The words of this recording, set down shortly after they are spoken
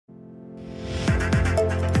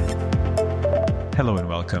Hello and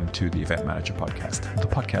welcome to the Event Manager Podcast, the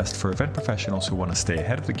podcast for event professionals who want to stay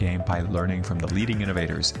ahead of the game by learning from the leading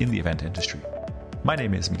innovators in the event industry. My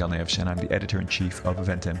name is Miguel Neves and I'm the Editor-in-Chief of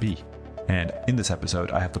EventMB. And in this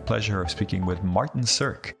episode, I have the pleasure of speaking with Martin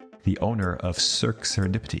Cirque, the owner of Cirque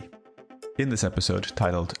Serendipity. In this episode,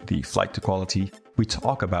 titled The Flight to Quality, we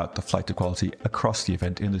talk about the flight to quality across the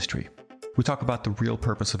event industry. We talk about the real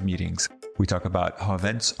purpose of meetings. We talk about how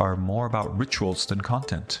events are more about rituals than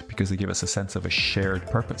content because they give us a sense of a shared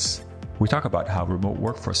purpose. We talk about how remote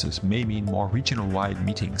workforces may mean more regional-wide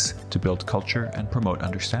meetings to build culture and promote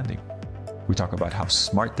understanding. We talk about how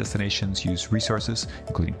smart destinations use resources,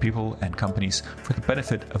 including people and companies, for the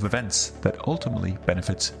benefit of events that ultimately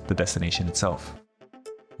benefits the destination itself.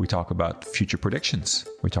 We talk about future predictions.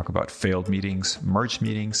 We talk about failed meetings, merged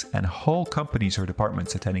meetings, and whole companies or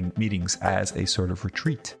departments attending meetings as a sort of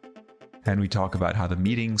retreat. And we talk about how the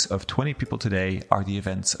meetings of 20 people today are the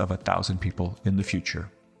events of 1,000 people in the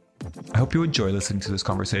future. I hope you enjoy listening to this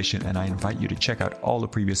conversation, and I invite you to check out all the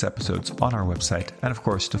previous episodes on our website, and of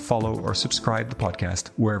course to follow or subscribe the podcast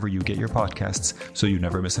wherever you get your podcasts so you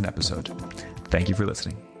never miss an episode. Thank you for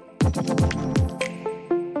listening.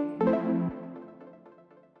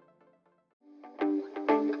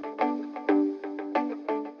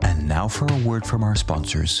 Now for a word from our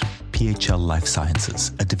sponsors, PHL Life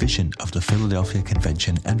Sciences, a division of the Philadelphia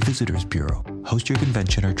Convention and Visitors Bureau. Host your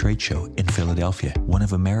convention or trade show in Philadelphia, one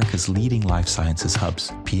of America's leading life sciences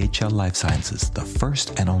hubs. PHL Life Sciences, the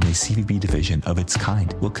first and only CVB division of its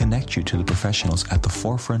kind, will connect you to the professionals at the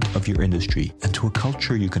forefront of your industry and to a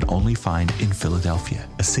culture you can only find in Philadelphia.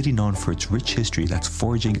 A city known for its rich history that's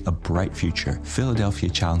forging a bright future, Philadelphia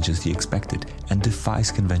challenges the expected and defies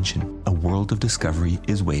convention. A world of discovery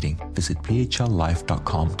is waiting. Visit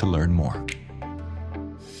phlife.com to learn more.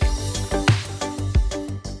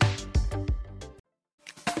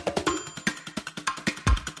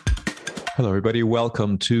 Hello, everybody.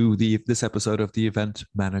 Welcome to this episode of the Event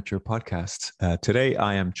Manager Podcast. Today,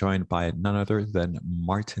 I am joined by none other than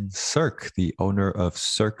Martin Cirque, the owner of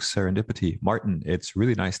Cirque Serendipity. Martin, it's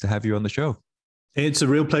really nice to have you on the show. It's a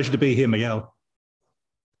real pleasure to be here, Miguel.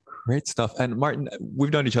 Great stuff. And Martin,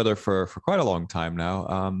 we've known each other for quite a long time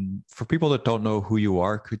now. For people that don't know who you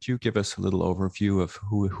are, could you give us a little overview of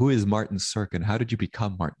who is Martin Cirque and how did you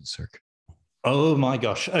become Martin Cirque? Oh my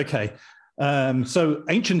gosh. Okay. So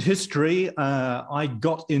ancient history, I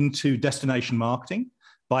got into destination marketing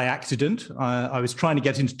by accident. I was trying to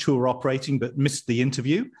get into tour operating, but missed the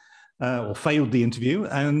interview or failed the interview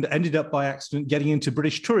and ended up by accident getting into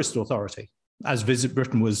British Tourist Authority, as Visit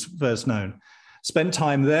Britain was first known. Spent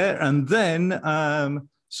time there and then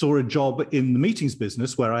saw a job in the meetings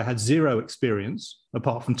business where I had zero experience,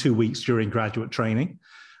 apart from 2 weeks during graduate training,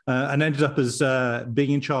 and ended up as being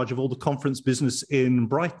in charge of all the conference business in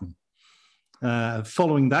Brighton.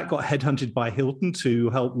 Following that, got headhunted by Hilton to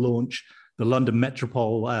help launch the London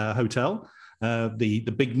Metropole Hotel,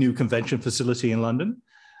 the big new convention facility in London,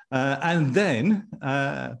 and then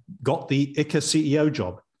got the ICA CEO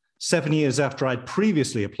job. 7 years after I'd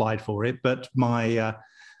previously applied for it, but my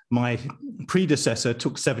predecessor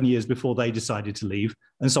took 7 years before they decided to leave.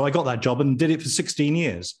 And so I got that job and did it for 16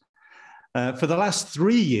 years. For the last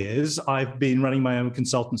 3 years, I've been running my own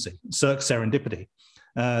consultancy, Cirque Serendipity.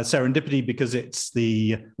 Serendipity because it's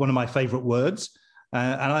one of my favorite words.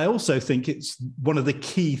 And I also think it's one of the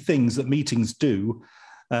key things that meetings do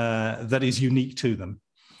that is unique to them.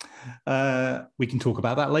 We can talk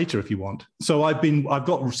about that later if you want. So I've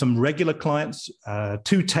got some regular clients,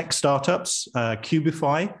 2 tech startups,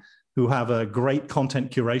 Cubify, who have a great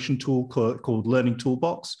content curation tool called Learning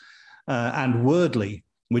Toolbox, and Wordly,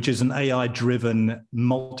 which is an AI-driven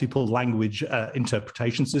multiple language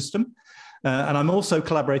interpretation system. And I'm also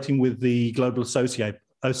collaborating with the Global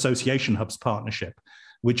Association Hubs Partnership,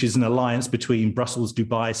 which is an alliance between Brussels,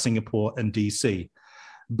 Dubai, Singapore, and DC.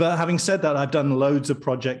 But having said that, I've done loads of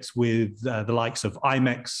projects with the likes of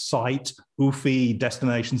IMEX, Site, UFI,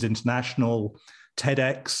 Destinations International,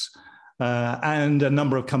 TEDx, and a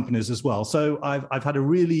number of companies as well. So I've had a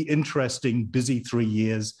really interesting, busy 3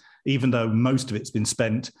 years, even though most of it's been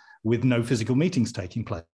spent with no physical meetings taking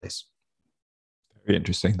place. Very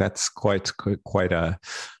interesting. That's quite a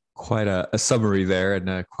summary there,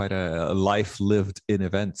 and quite a life lived in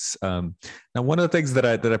events. Now, one of the things that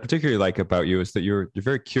I particularly like about you is that you're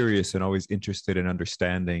very curious and always interested in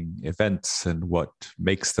understanding events and what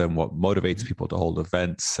makes them, what motivates people to hold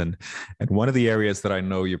events. And one of the areas that I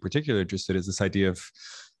know you're particularly interested is this idea of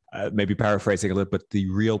maybe paraphrasing a little bit, the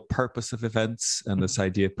real purpose of events and this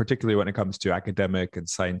idea, particularly when it comes to academic and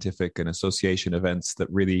scientific and association events that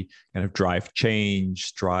really kind of drive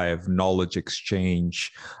change, drive knowledge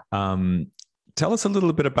exchange. tell us a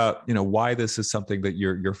little bit about, why this is something that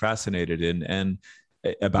you're fascinated in and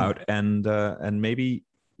about, and maybe,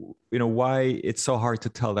 why it's so hard to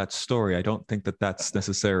tell that story. I don't think that that's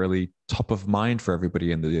necessarily top of mind for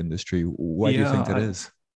everybody in the industry. Why do you think that is?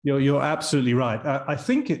 You're absolutely right. I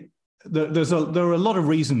think there are a lot of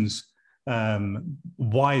reasons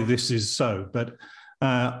why this is so, but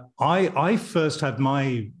I first had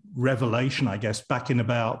my revelation, I guess, back in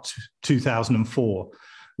about 2004,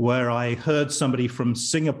 where I heard somebody from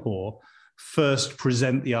Singapore first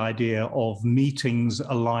present the idea of meetings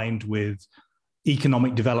aligned with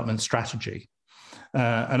economic development strategy.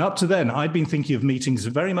 And up to then, I'd been thinking of meetings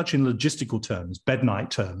very much in logistical terms, bed night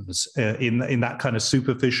terms, in that kind of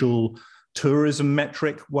superficial tourism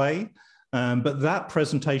metric way. But that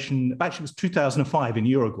presentation, actually it was 2005 in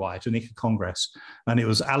Uruguay at an ICA Congress, and it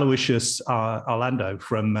was Aloysius Orlando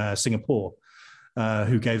from Singapore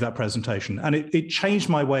who gave that presentation. And it changed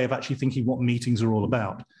my way of actually thinking what meetings are all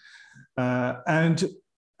about. And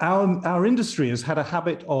our industry has had a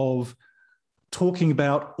habit of talking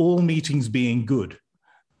about all meetings being good.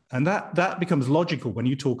 And that becomes logical when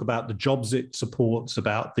you talk about the jobs it supports,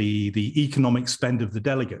 about the economic spend of the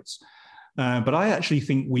delegates. But I actually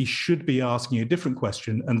think we should be asking a different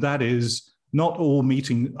question, and that is not all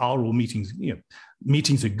meetings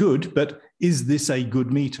are good, but is this a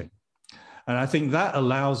good meeting? And I think that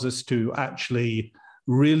allows us to actually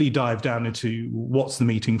really dive down into what's the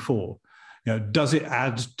meeting for. Does it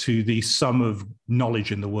add to the sum of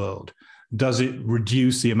knowledge in the world? Does it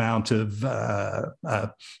reduce the amount of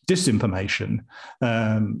disinformation?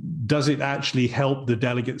 Does it actually help the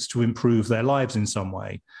delegates to improve their lives in some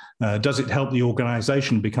way? Does it help the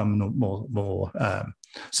organization become more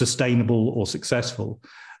sustainable or successful?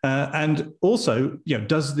 And also,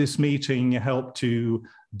 does this meeting help to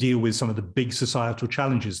deal with some of the big societal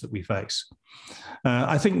challenges that we face?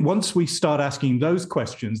 I think once we start asking those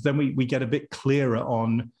questions, then we get a bit clearer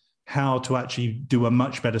on how to actually do a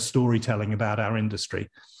much better storytelling about our industry.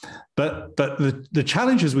 But the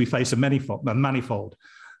challenges we face are manifold.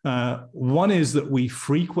 One is that we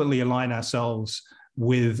frequently align ourselves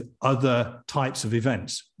with other types of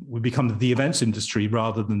events. We become the events industry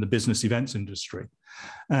rather than the business events industry.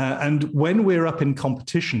 And when we're up in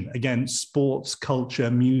competition against sports, culture,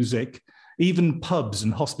 music, even pubs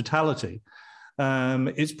and hospitality,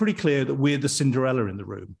 it's pretty clear that we're the Cinderella in the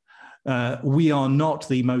room. We are not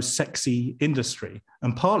the most sexy industry.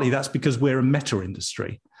 And partly that's because we're a meta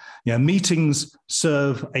industry. Meetings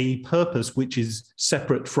serve a purpose which is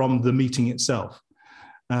separate from the meeting itself.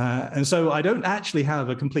 And so I don't actually have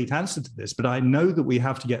a complete answer to this, but I know that we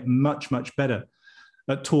have to get much, much better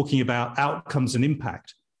at talking about outcomes and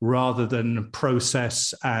impact rather than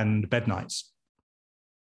process and bed nights.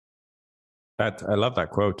 I love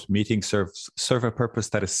that quote. Meetings serve a purpose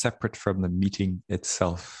that is separate from the meeting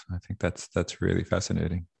itself. I think that's really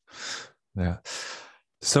fascinating. Yeah.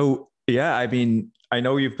 So yeah, I mean, I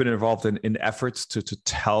know you've been involved in efforts to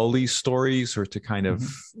tell these stories or to kind of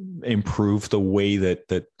improve the way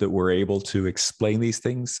that we're able to explain these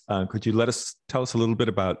things. Could you tell us a little bit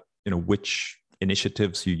about which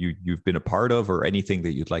initiatives you've been a part of, or anything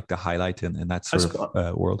that you'd like to highlight in that sort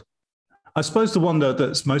of world? I suppose the one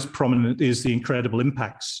that's most prominent is the Incredible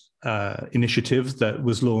Impacts initiative that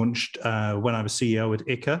was launched when I was CEO at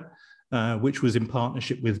ICA, which was in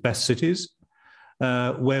partnership with Best Cities,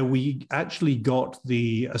 where we actually got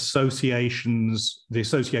the association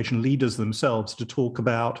leaders themselves to talk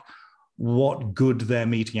about what good their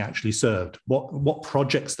meeting actually served, what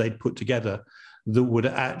projects they'd put together that would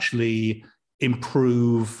actually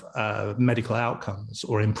improve medical outcomes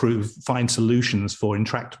or find solutions for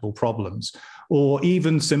intractable problems, or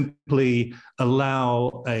even simply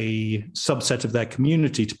allow a subset of their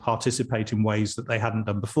community to participate in ways that they hadn't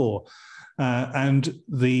done before. And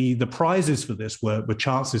the prizes for this were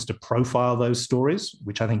chances to profile those stories,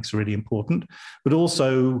 which I think is really important, but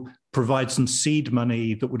also provide some seed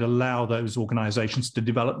money that would allow those organizations to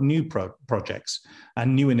develop new projects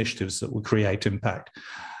and new initiatives that will create impact.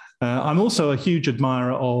 I'm also a huge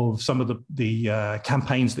admirer of some of the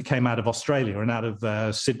campaigns that came out of Australia and out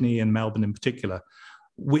of Sydney and Melbourne in particular,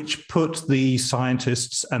 which put the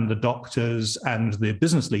scientists and the doctors and the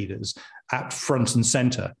business leaders at front and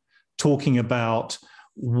center, talking about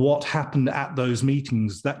what happened at those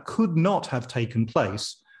meetings that could not have taken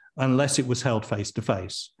place unless it was held face to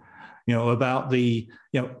face. About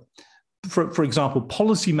for example,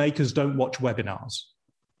 policymakers don't watch webinars.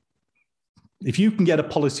 If you can get a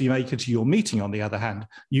policymaker to your meeting, on the other hand,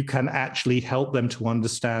 you can actually help them to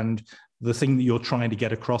understand the thing that you're trying to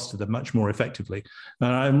get across to them much more effectively.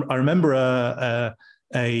 And I remember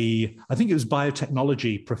I think it was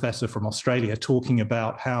biotechnology professor from Australia talking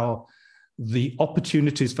about how the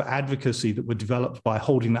opportunities for advocacy that were developed by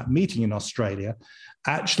holding that meeting in Australia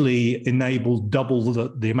actually enabled double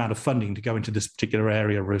the amount of funding to go into this particular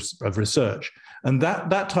area of research. And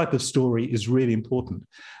that type of story is really important.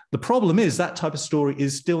 The problem is that type of story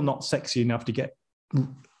is still not sexy enough to get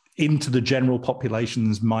into the general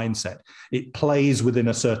population's mindset. It plays within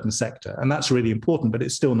a certain sector, and that's really important, but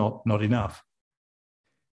it's still not enough.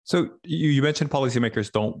 So you mentioned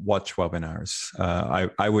policymakers don't watch webinars.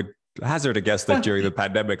 I would hazard a guess that during the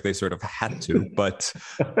pandemic they sort of had to, but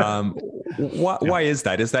why is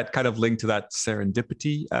that? Is that kind of linked to that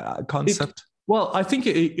serendipity concept? Well, I think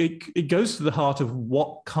it goes to the heart of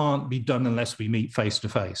what can't be done unless we meet face to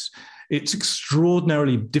face. It's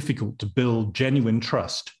extraordinarily difficult to build genuine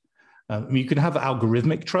trust. You can have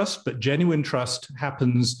algorithmic trust, but genuine trust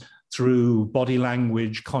happens through body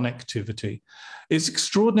language, connectivity. It's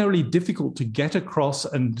extraordinarily difficult to get across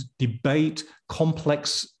and debate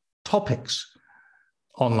complex topics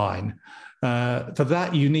online. For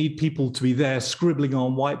that, you need people to be there scribbling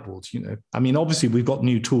on whiteboards. I mean, obviously, we've got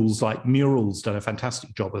new tools like Mural's done a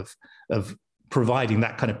fantastic job of providing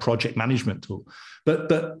that kind of project management tool.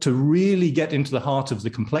 But to really get into the heart of the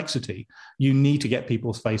complexity, you need to get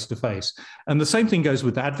people face to face. And the same thing goes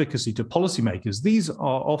with advocacy to policymakers. These are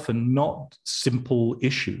often not simple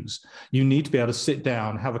issues. You need to be able to sit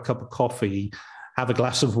down, have a cup of coffee, have a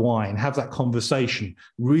glass of wine, have that conversation,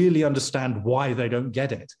 really understand why they don't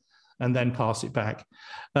get it, and then pass it back.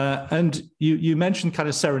 And you mentioned kind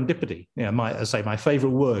of serendipity. My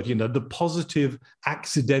favorite word, the positive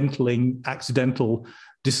accidental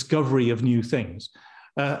discovery of new things.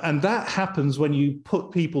 And that happens when you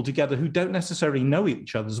put people together who don't necessarily know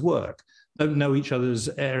each other's work, don't know each other's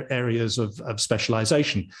areas of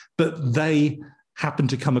specialization, but they happen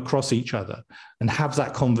to come across each other and have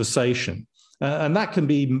that conversation. And that can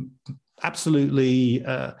be absolutely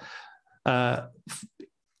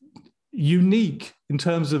unique in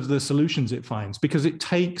terms of the solutions it finds, because it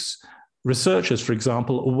takes researchers, for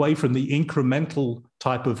example, away from the incremental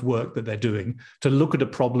type of work that they're doing to look at a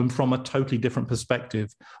problem from a totally different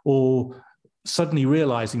perspective, or suddenly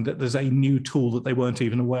realizing that there's a new tool that they weren't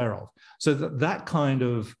even aware of. So that kind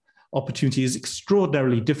of opportunity is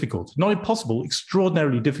extraordinarily difficult, not impossible,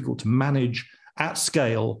 extraordinarily difficult to manage at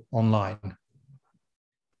scale online.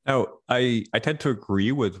 Now, I tend to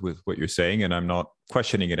agree with what you're saying, and I'm not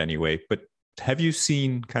questioning it anyway, but have you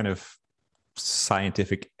seen kind of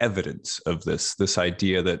scientific evidence of this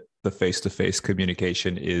idea that the face-to-face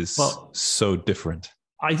communication is so different?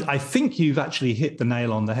 I think you've actually hit the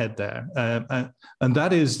nail on the head there. And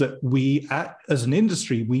that is that we, as an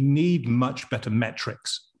industry, we need much better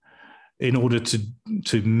metrics in order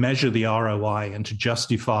to measure the ROI and to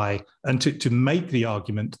justify and to make the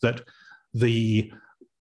argument that the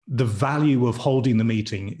value of holding the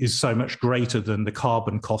meeting is so much greater than the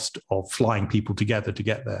carbon cost of flying people together to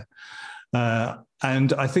get there.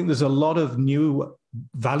 And I think there's a lot of new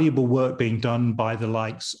valuable work being done by the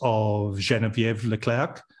likes of Geneviève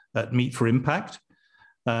Leclerc at Meet for Impact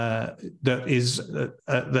that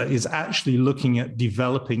is actually looking at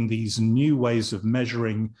developing these new ways of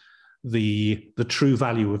measuring the true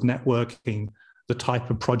value of networking, the type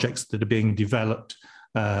of projects that are being developed,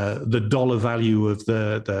 the dollar value of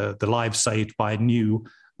the lives saved by new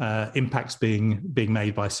impacts being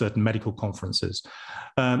made by certain medical conferences.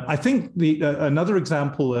 I think another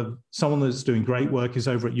example of someone that's doing great work is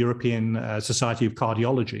over at European Society of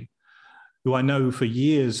Cardiology, who I know for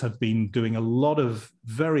years have been doing a lot of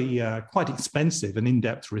very quite expensive and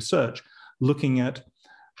in-depth research, looking at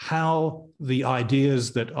how the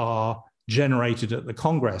ideas that are generated at the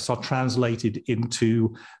Congress are translated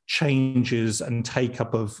into changes and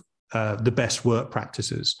take-up of the best work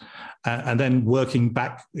practices, and then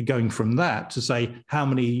going from that to say how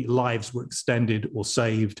many lives were extended or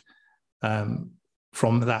saved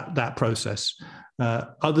from that process.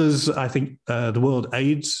 Others, I think the World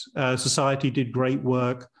AIDS Society did great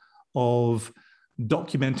work of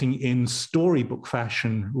documenting in storybook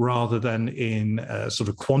fashion rather than in sort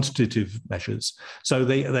of quantitative measures. So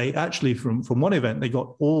they actually, from one event, they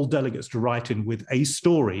got all delegates to write in with a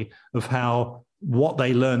story of how what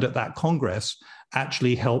they learned at that Congress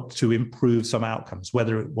actually helped to improve some outcomes,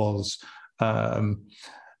 whether it was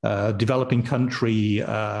developing country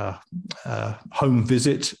home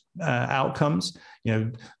visit outcomes,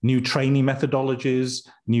 new training methodologies,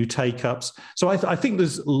 new take-ups. So I think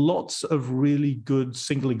there's lots of really good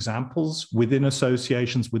single examples within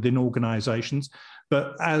associations, within organizations,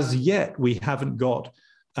 but as yet we haven't got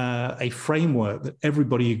a framework that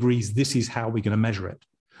everybody agrees this is how we're going to measure it.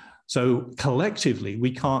 So collectively,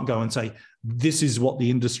 we can't go and say, this is what the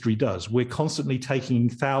industry does. We're constantly taking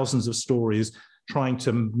thousands of stories, trying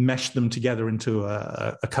to mesh them together into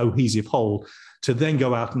a cohesive whole to then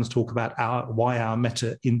go out and talk about why our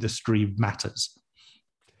meta industry matters.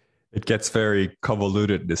 It gets very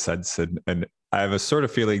convoluted in a sense. And I have a sort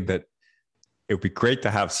of feeling that it would be great to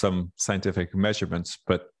have some scientific measurements,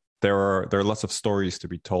 but there are lots of stories to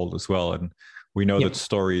be told as well. And we know that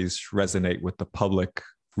stories resonate with the public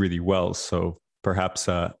really well. So perhaps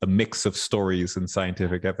a mix of stories and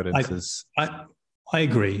scientific evidence I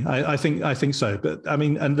agree. I think so. But I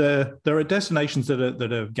mean, and there are destinations that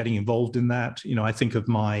are getting involved in that. You know, I think of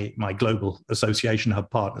my global association hub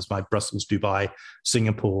partners, like Brussels, Dubai,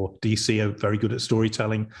 Singapore, DC, are very good at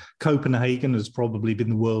storytelling. Copenhagen has probably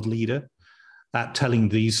been the world leader at telling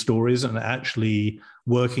these stories and actually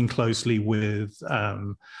working closely with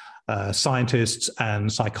scientists and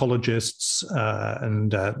psychologists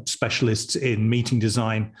and specialists in meeting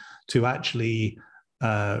design to actually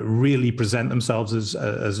really present themselves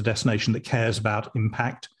as a destination that cares about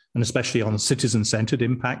impact, and especially on citizen-centered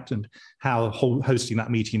impact, and how hosting that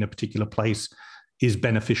meeting in a particular place is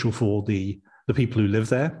beneficial for the people who live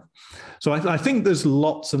there. So I think there's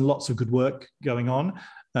lots and lots of good work going on.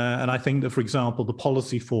 And I think that, for example, the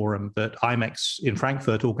policy forum that IMEX in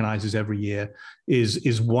Frankfurt organizes every year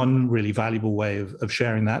is one really valuable way of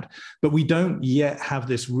sharing that. But we don't yet have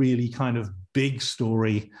this really kind of big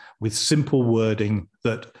story with simple wording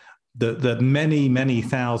that many, many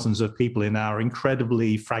thousands of people in our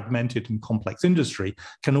incredibly fragmented and complex industry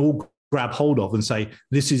can all grab hold of and say,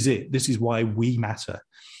 this is it. This is why we matter.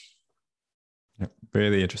 Yeah,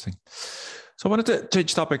 really interesting. So I wanted to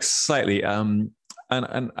change topics slightly. And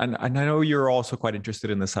I know you're also quite interested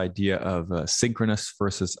in this idea of synchronous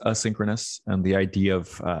versus asynchronous, and the idea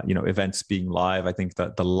of events being live. I think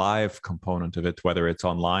that the live component of it, whether it's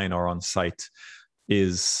online or on site,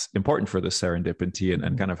 is important for the serendipity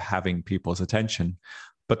and kind of having people's attention.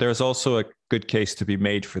 But there's also a good case to be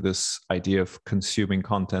made for this idea of consuming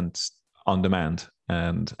content on demand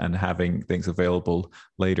and having things available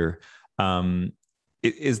later.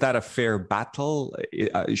 Is that a fair battle?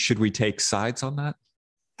 Should we take sides on that?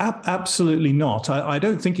 Absolutely not. I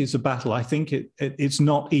don't think it's a battle. I think it's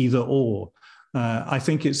not either or. I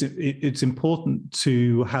think it's important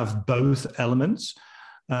to have both elements,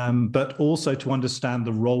 but also to understand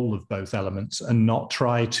the role of both elements and not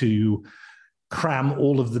try to cram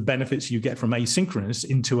all of the benefits you get from asynchronous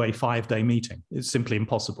into a 5-day meeting. It's simply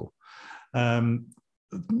impossible.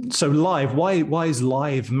 So live, why is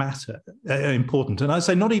live matter important? And I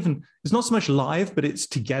say it's not so much live, but it's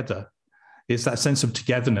together. It's that sense of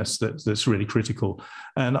togetherness that's really critical.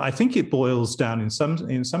 And I think it boils down in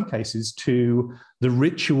some cases to the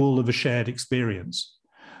ritual of a shared experience.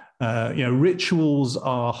 Rituals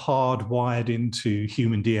are hardwired into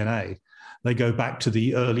human DNA. They go back to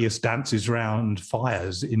the earliest dances around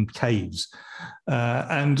fires in caves.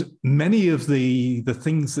 And many of the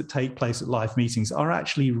things that take place at live meetings are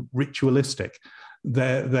actually ritualistic.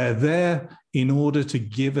 They're there in order to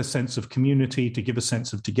give a sense of community, to give a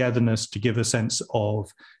sense of togetherness, to give a sense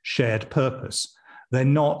of shared purpose. They're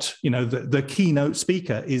not, the keynote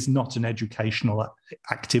speaker is not an educational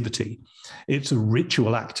activity. It's a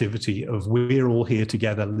ritual activity of we're all here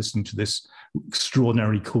together listening to this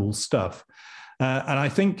extraordinary cool stuff. And I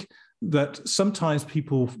think that sometimes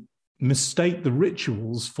people mistake the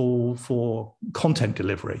rituals for content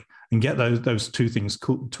delivery and get those two things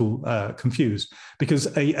confused,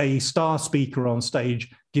 because a star speaker on stage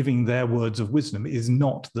giving their words of wisdom is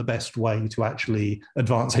not the best way to actually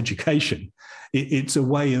advance education. It's a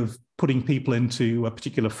way of putting people into a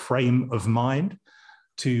particular frame of mind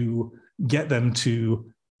to get them to,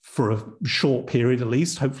 for a short period at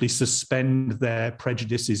least, hopefully suspend their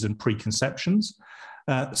prejudices and preconceptions,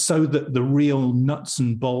 so that the real nuts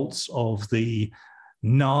and bolts of the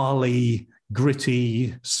gnarly,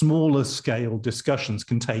 gritty, smaller scale discussions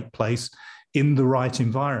can take place in the right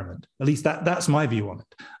environment. At least that's my view on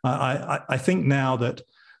it. I think now that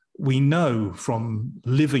we know from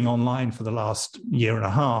living online for the last year and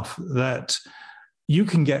a half that you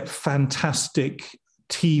can get fantastic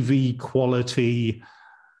TV quality,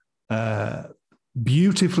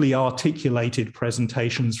 beautifully articulated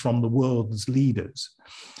presentations from the world's leaders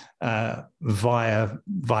via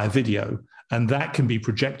video. And that can be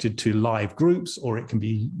projected to live groups, or it can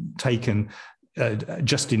be taken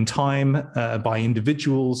just in time by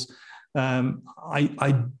individuals.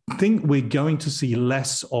 I think we're going to see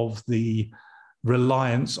less of the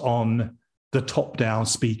reliance on the top-down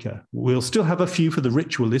speaker. We'll still have a few for the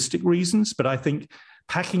ritualistic reasons, but I think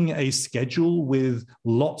packing a schedule with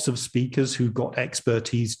lots of speakers who've got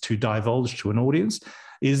expertise to divulge to an audience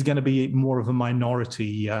is going to be more of a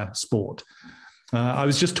minority sport. I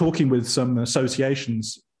was just talking with some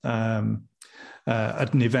associations at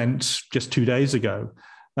an event just 2 days ago,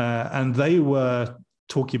 and they were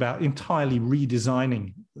talking about entirely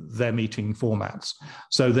redesigning their meeting formats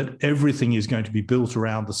so that everything is going to be built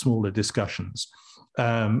around the smaller discussions.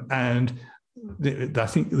 And I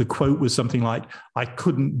think the quote was something like, "I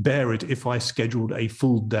couldn't bear it if I scheduled a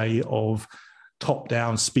full day of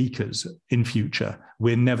top-down speakers in future.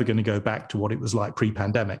 We're never going to go back to what it was like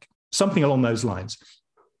pre-pandemic." Something along those lines.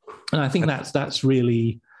 And I think that's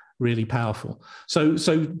really, really powerful. So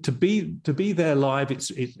to be there live,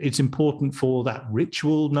 it's important for that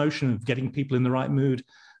ritual notion of getting people in the right mood,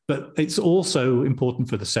 but it's also important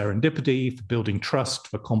for the serendipity, for building trust,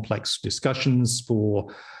 for complex discussions,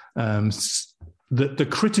 for the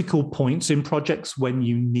critical points in projects when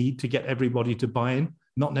you need to get everybody to buy in,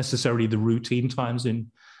 not necessarily the routine times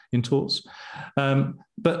in talks.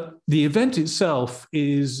 But the event itself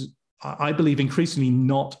is, I believe, increasingly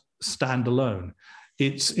not standalone.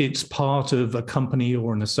 It's part of a company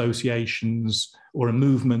or an association's or a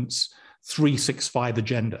movement's 365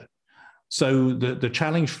 agenda. So the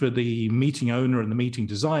challenge for the meeting owner and the meeting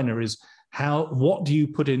designer is what do you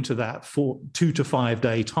put into that 2 to 5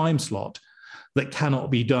 day time slot that cannot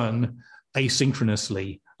be done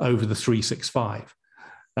asynchronously over the 365?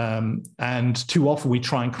 And too often we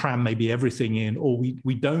try and cram maybe everything in, or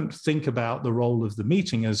we don't think about the role of the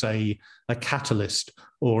meeting as a catalyst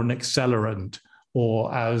or an accelerant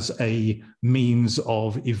or as a means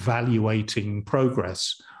of evaluating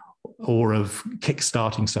progress or of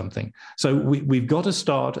kickstarting something. So we've got to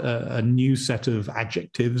start a new set of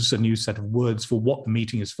adjectives, a new set of words for what the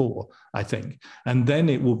meeting is for, I think. And then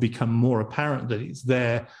it will become more apparent that it's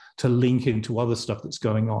there to link into other stuff that's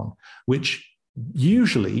going on, which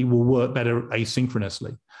usually will work better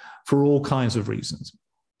asynchronously for all kinds of reasons.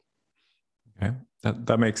 Okay,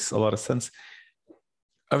 that makes a lot of sense.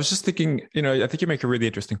 I was just thinking, I think you make a really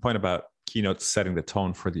interesting point about keynotes setting the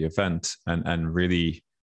tone for the event and really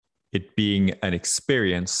it being an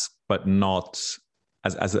experience, but not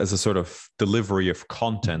as a sort of delivery of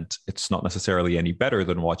content. It's not necessarily any better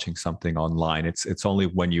than watching something online. It's only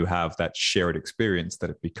when you have that shared experience that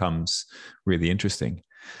it becomes really interesting.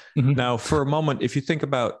 Mm-hmm. Now, for a moment, if you think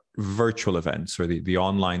about virtual events or the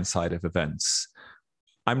online side of events,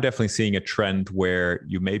 I'm definitely seeing a trend where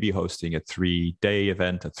you may be hosting a 3-day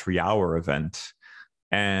event, a 3-hour event,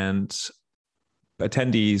 and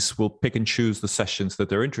attendees will pick and choose the sessions that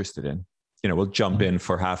they're interested in. We'll jump in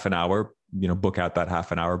for half an hour, book out that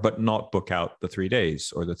half an hour, but not book out the 3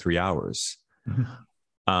 days or the 3 hours.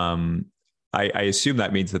 Mm-hmm. I assume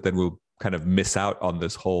that means that then we'll kind of miss out on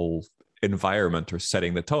this whole environment or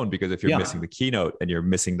setting the tone, because if you're missing the keynote and you're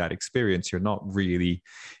missing that experience, you're not really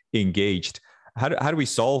engaged. How do we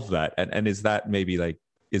solve that? And is that maybe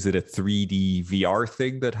is it a 3D VR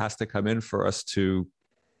thing that has to come in for us to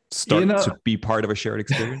start to be part of a shared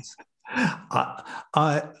experience?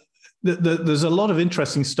 There's a lot of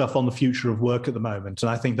interesting stuff on the future of work at the moment, and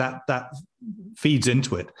I think that feeds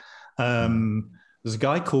into it. There's a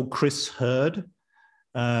guy called Chris Herd,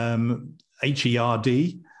 Herd.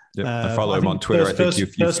 Yeah, I follow him on Twitter. I think you've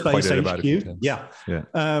tweeted about it. Yeah.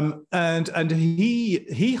 And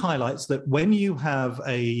he highlights that when you have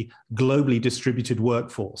a globally distributed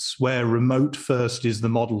workforce where remote first is the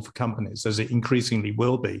model for companies, as it increasingly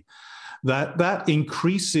will be, that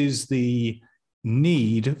increases the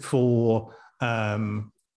need for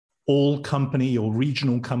all company or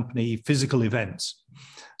regional company physical events.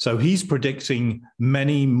 So he's predicting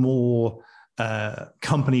many more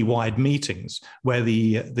company-wide meetings where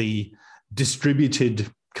the distributed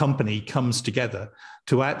company comes together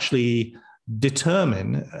to actually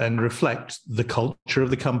determine and reflect the culture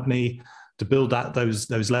of the company, to build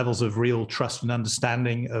those levels of real trust and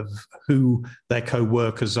understanding of who their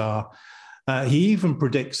co-workers are. He even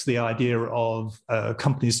predicts the idea of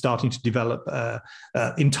companies starting to develop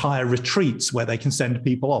entire retreats where they can send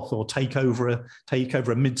people off or take over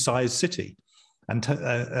a mid-sized city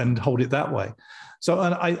and hold it that way. So,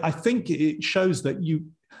 and I think it shows that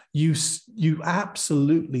you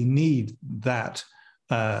absolutely need that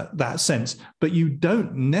sense, but you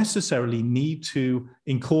don't necessarily need to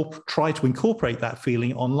try to incorporate that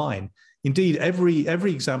feeling online. Indeed,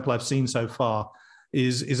 every example I've seen so far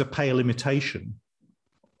is a pale imitation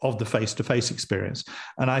of the face-to-face experience.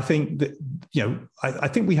 And I think that I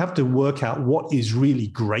think we have to work out what is really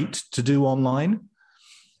great to do online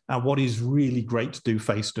and what is really great to do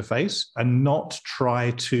face-to-face, and not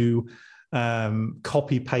try to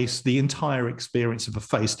copy paste the entire experience of a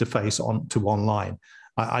face-to-face to online.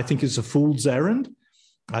 I think it's a fool's errand.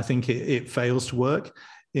 I think it fails to work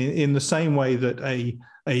in the same way that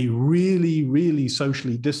a really, really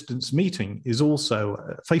socially distanced meeting is also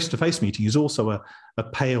a face-to-face meeting is also a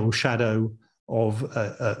pale shadow of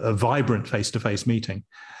a vibrant face-to-face meeting.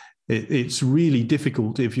 It's really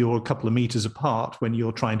difficult if you're a couple of meters apart when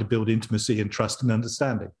you're trying to build intimacy and trust and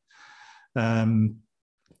understanding.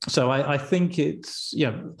 So I think it's,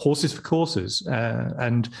 horses for courses.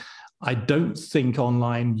 And I don't think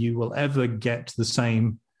online you will ever get the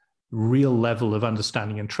same real level of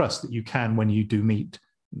understanding and trust that you can when you do meet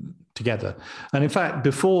together. And in fact,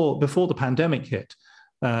 before the pandemic hit,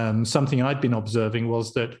 something I'd been observing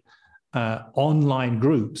was that online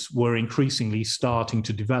groups were increasingly starting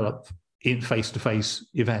to develop in face-to-face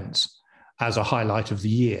events as a highlight of the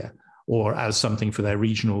year or as something for their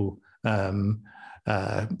regional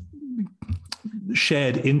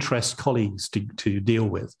shared interest colleagues to deal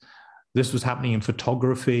with. This was happening in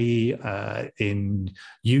photography, in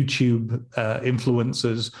YouTube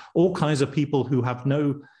influencers, all kinds of people who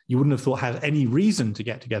you wouldn't have thought had any reason to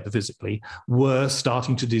get together physically, were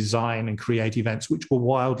starting to design and create events which were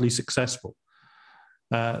wildly successful.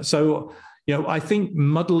 So I think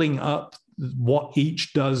muddling up what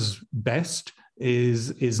each does best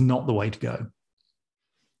is not the way to go.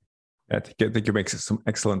 I think you make some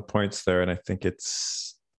excellent points there, and I think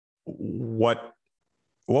it's what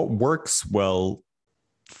works well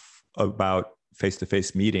about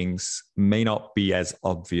face-to-face meetings may not be as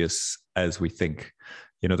obvious as we think.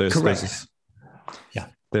 There's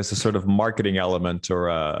a sort of marketing element, or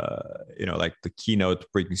like the keynote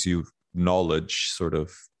brings you knowledge sort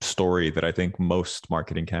of story that I think most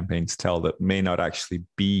marketing campaigns tell that may not actually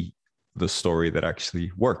be the story that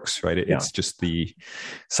actually works, right? It's just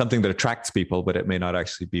something that attracts people, but it may not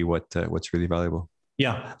actually be what's really valuable.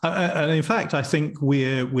 Yeah, and in fact, I think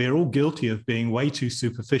we're all guilty of being way too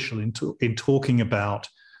superficial in talking about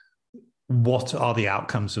what are the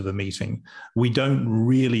outcomes of a meeting. We don't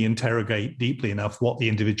really interrogate deeply enough what the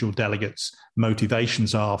individual delegates'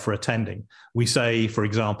 motivations are for attending. We say, for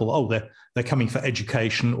example, they're coming for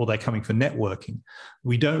education or they're coming for networking.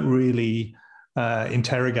 We don't really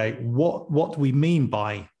interrogate what we mean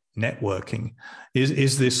by networking.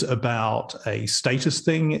 Is this about a status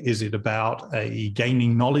thing? Is it about a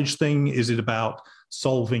gaining knowledge thing? Is it about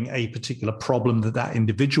solving a particular problem that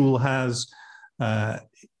individual has?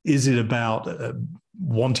 Is it about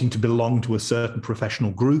wanting to belong to a certain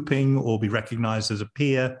professional grouping or be recognized as a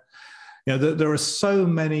peer? There are so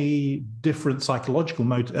many different psychological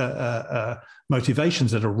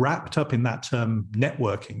motivations that are wrapped up in that term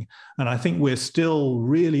networking. And I think we're still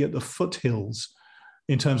really at the foothills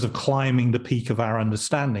in terms of climbing the peak of our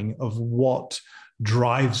understanding of what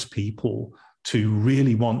drives people to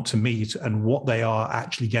really want to meet and what they are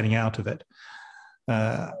actually getting out of it.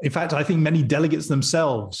 In fact, I think many delegates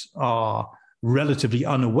themselves are relatively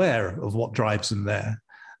unaware of what drives them there.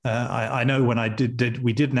 I know when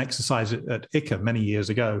we did an exercise at ICA many years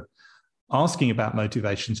ago, asking about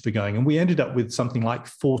motivations for going, and we ended up with something like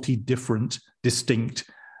 40 different distinct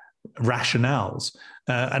rationales.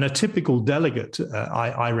 And a typical delegate,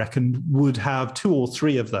 I reckon, would have 2 or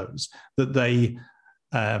 3 of those that they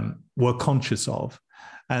were conscious of.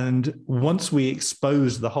 And once we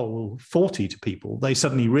exposed the whole 40 to people, they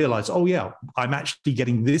suddenly realized, oh yeah, I'm actually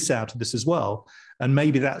getting this out of this as well. And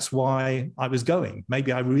maybe that's why I was going.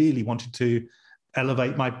 Maybe I really wanted to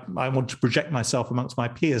elevate I want to project myself amongst my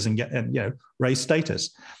peers and raise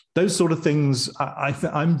status. Those sort of things,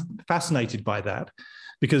 I'm fascinated by that,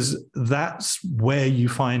 because that's where you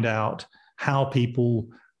find out how people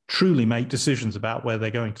truly make decisions about where they're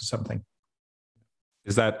going to something.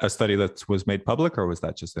 Is that a study that was made public, or was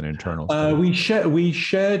that just an internal study? We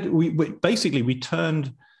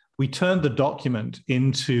turned the document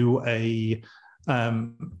into a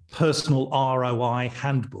personal ROI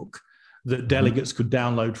handbook that delegates could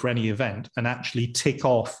download for any event and actually tick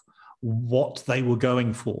off what they were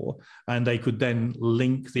going for, and they could then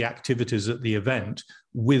link the activities at the event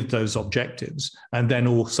with those objectives, and then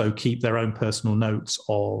also keep their own personal notes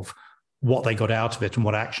of what they got out of it and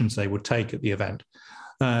what actions they would take at the event.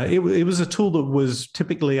 It was a tool that was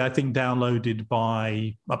typically, I think, downloaded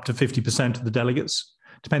by up to 50% of the delegates,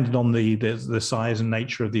 depending on the size and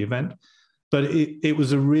nature of the event. But it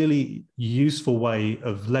was a really useful way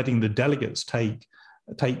of letting the delegates take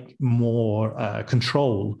more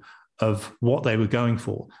control of what they were going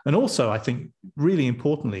for. And also, I think, really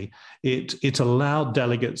importantly, it allowed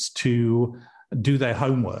delegates to do their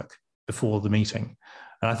homework before the meeting.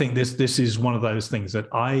 And I think this is one of those things that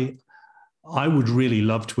I would really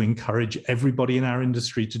love to encourage everybody in our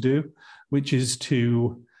industry to do, which is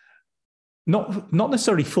to not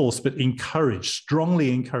necessarily force, but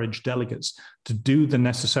strongly encourage delegates to do the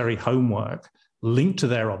necessary homework linked to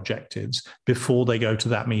their objectives before they go to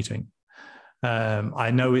that meeting.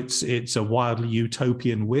 I know it's a wildly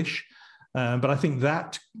utopian wish, but I think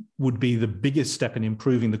that would be the biggest step in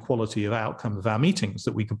improving the quality of outcome of our meetings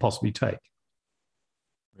that we could possibly take.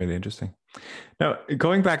 Really interesting. Now,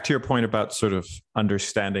 going back to your point about sort of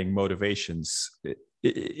understanding motivations,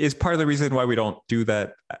 is part of the reason why we don't do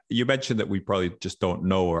that. You mentioned that we probably just don't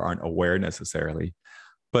know or aren't aware necessarily.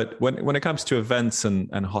 But when it comes to events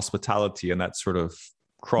and hospitality and that sort of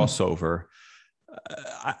crossover,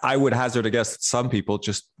 I would hazard a guess that some people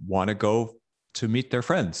just want to go to meet their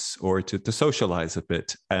friends or to socialize a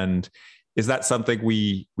bit. And is that something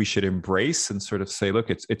we should embrace and sort of say, look,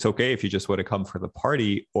 it's okay if you just want to come for the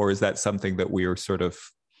party? Or is that something that we are sort of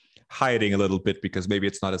hiding a little bit because maybe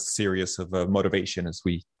it's not as serious of a motivation as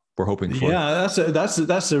we were hoping for? Yeah,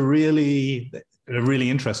 that's a really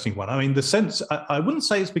interesting one. I mean, the sense, I wouldn't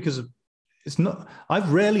say it's because of, it's not,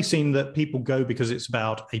 I've rarely seen that people go because it's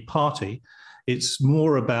about a party. It's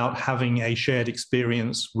more about having a shared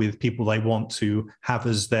experience with people they want to have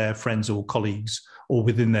as their friends or colleagues or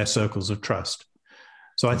within their circles of trust.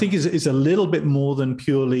 So I think it's a little bit more than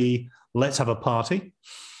purely let's have a party,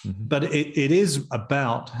 but it is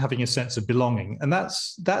about having a sense of belonging. And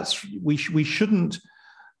we shouldn't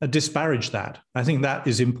disparage that. I think that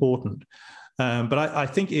is important. But I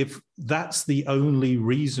think if that's the only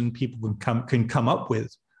reason people can come up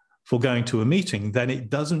with for going to a meeting, then it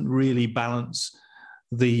doesn't really balance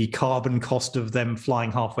the carbon cost of them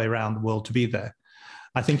flying halfway around the world to be there.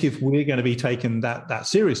 I think if we're going to be taking that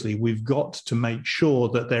seriously, we've got to make sure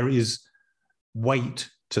that there is weight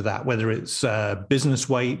to that, whether it's business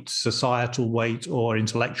weight, societal weight, or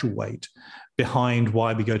intellectual weight behind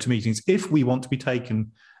why we go to meetings, if we want to be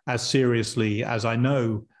taken as seriously as I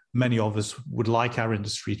know many of us would like our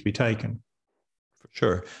industry to be taken. For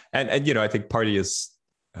sure. And I think party is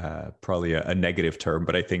probably a negative term,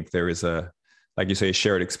 but I think there is like you say, a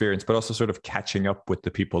shared experience, but also sort of catching up with the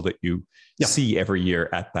people that you see every year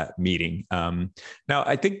at that meeting. Now,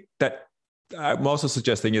 I think that I'm also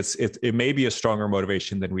suggesting it may be a stronger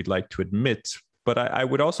motivation than we'd like to admit, but I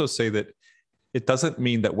would also say that it doesn't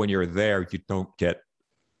mean that when you're there, you don't get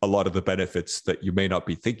a lot of the benefits that you may not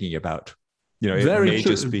be thinking about. It may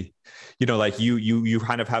just be, like you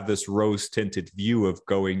kind of have this rose tinted view of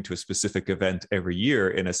going to a specific event every year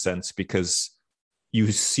in a sense, because you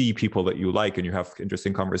see people that you like and you have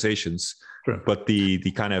interesting conversations. Sure. But the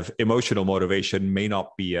kind of emotional motivation may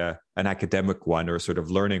not be an academic one or sort of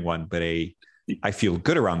learning one, but I feel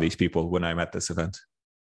good around these people when I'm at this event.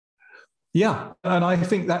 Yeah. And I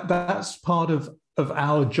think that's part of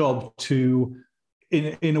our job to,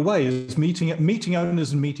 in a way, is meeting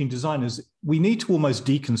owners and meeting designers. We need to almost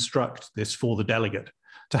deconstruct this for the delegate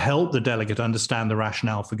to help the delegate understand the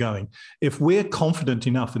rationale for going. If we're confident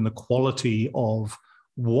enough in the quality of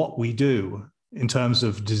what we do in terms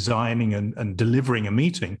of designing and delivering a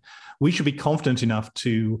meeting, we should be confident enough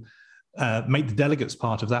to make the delegates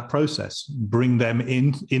part of that process, bring them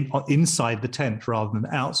inside the tent rather than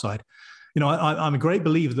outside. I'm a great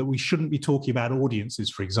believer that we shouldn't be talking about audiences,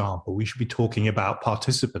 for example. We should be talking about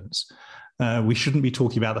participants. We shouldn't be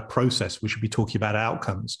talking about the process. We should be talking about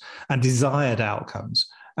outcomes and desired outcomes,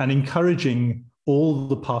 and encouraging all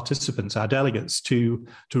the participants, our delegates, to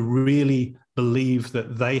really believe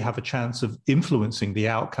that they have a chance of influencing the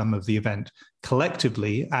outcome of the event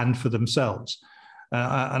collectively and for themselves.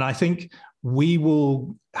 And I think we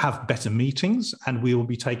will have better meetings and we will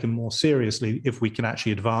be taken more seriously if we can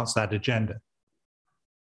actually advance that agenda.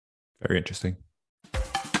 Very interesting.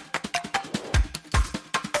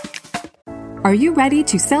 Are you ready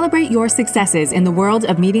to celebrate your successes in the world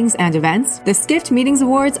of meetings and events? The Skift Meetings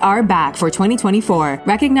Awards are back for 2024,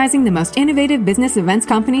 recognizing the most innovative business events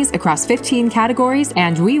companies across 15 categories,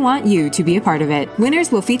 and we want you to be a part of it.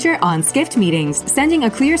 Winners will feature on Skift Meetings, sending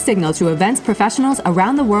a clear signal to events professionals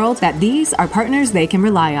around the world that these are partners they can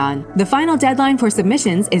rely on. The final deadline for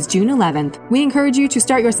submissions is June 11th. We encourage you to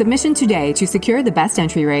start your submission today to secure the best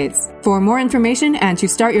entry rates. For more information and to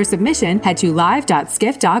start your submission, head to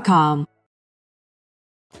live.skift.com.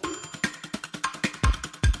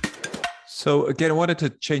 So again, I wanted to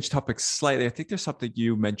change topics slightly. I think there's something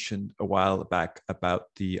you mentioned a while back about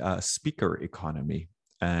the speaker economy.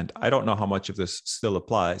 And I don't know how much of this still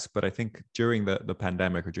applies, but I think during the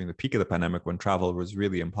pandemic, or during the peak of the pandemic, when travel was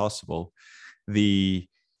really impossible, the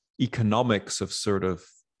economics of sort of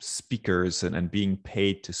speakers and being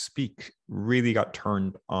paid to speak really got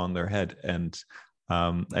turned on their head. And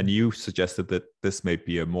And you suggested that this may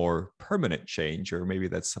be a more permanent change, or maybe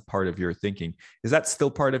that's a part of your thinking. Is that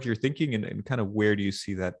still part of your thinking, and kind of where do you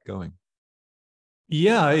see that going?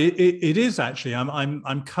 Yeah, it is actually.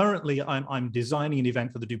 I'm currently designing an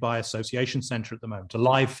event for the Dubai Association Center at the moment, a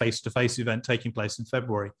live face-to-face event taking place in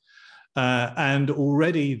February, and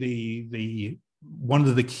already the one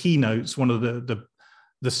of the keynotes, one of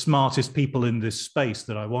the smartest people in this space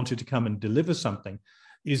that I wanted to come and deliver something,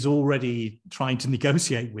 is already trying to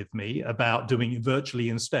negotiate with me about doing it virtually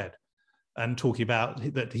instead, and talking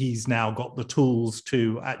about that he's now got the tools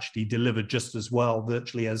to actually deliver just as well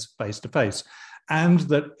virtually as face-to-face. And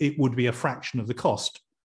that it would be a fraction of the cost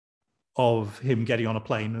of him getting on a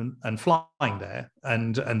plane and flying there,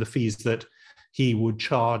 and the fees that he would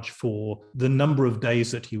charge for the number of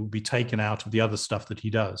days that he would be taken out of the other stuff that he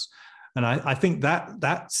does. And I think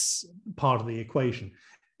that's part of the equation.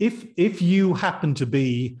 If you happen to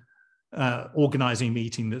be organizing a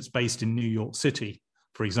meeting that's based in New York City,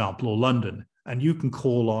 for example, or London, and you can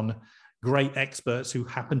call on great experts who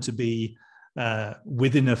happen to be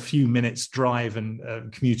within a few minutes drive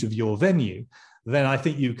and commute of your venue, then I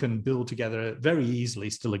think you can build together very easily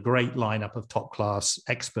still a great lineup of top class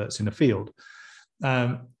experts in the field.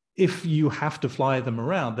 If you have to fly them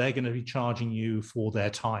around, they're going to be charging you for their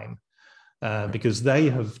time, because they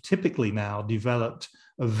have typically now developed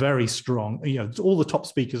a very strong, all the top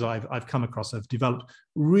speakers I've come across have developed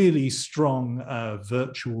really strong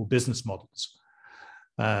virtual business models,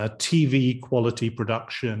 TV quality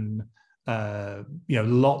production,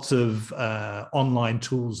 lots of online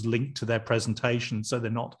tools linked to their presentation, so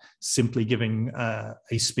they're not simply giving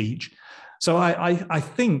a speech. So I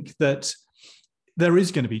think that there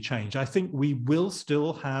is going to be change. I think we will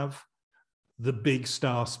still have the big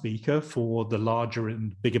star speaker for the larger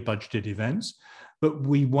and bigger budgeted events, but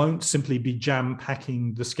we won't simply be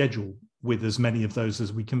jam-packing the schedule with as many of those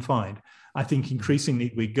as we can find. I think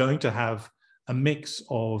increasingly we're going to have a mix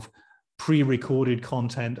of pre-recorded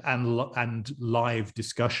content and live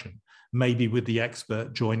discussion, maybe with the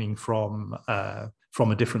expert joining from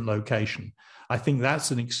a different location. I think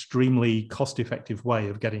that's an extremely cost-effective way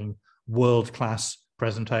of getting world-class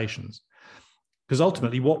presentations. Because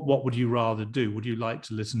ultimately, what would you rather do? Would you like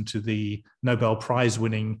to listen to the Nobel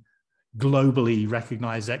Prize-winning, globally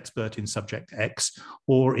recognized expert in subject X,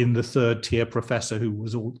 or in the third-tier professor who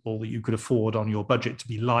was all that you could afford on your budget to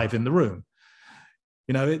be live in the room?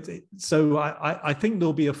 So I think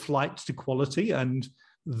there'll be a flight to quality, and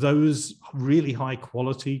those really high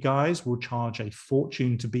quality guys will charge a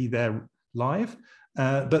fortune to be there live,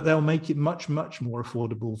 but they'll make it much, much more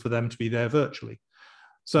affordable for them to be there virtually.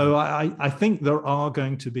 So I think there are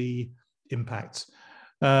going to be impacts.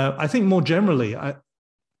 I think more generally,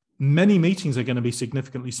 many meetings are going to be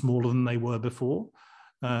significantly smaller than they were before,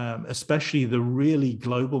 especially the really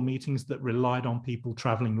global meetings that relied on people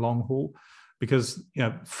traveling long haul. Because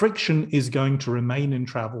friction is going to remain in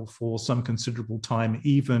travel for some considerable time,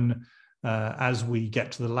 even as we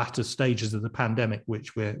get to the latter stages of the pandemic,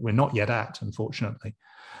 which we're not yet at, unfortunately.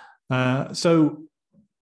 And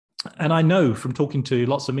I know from talking to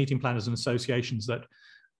lots of meeting planners and associations that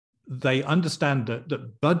they understand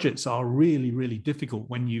that budgets are really, really difficult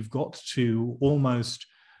when you've got to almost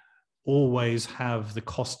always have the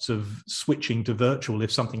costs of switching to virtual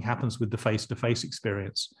if something happens with the face-to-face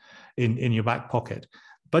experience in your back pocket.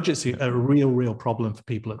 Budgets are a real problem for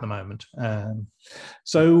people at the moment.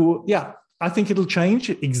 So yeah, I think it'll change.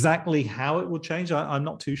 Exactly how it will change, I'm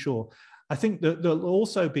not too sure. I think that there'll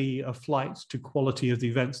also be a flight to quality of the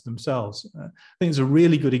events themselves. I think it's a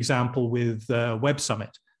really good example with Web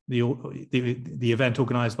Summit, the event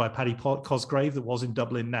organized by Paddy Cosgrave that was in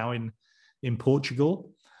Dublin, now in Portugal,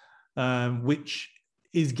 which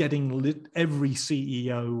is getting every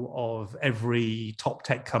CEO of every top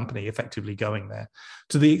tech company effectively going there,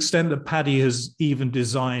 to the extent that Paddy has even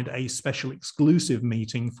designed a special exclusive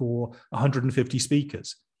meeting for 150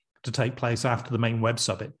 speakers to take place after the main Web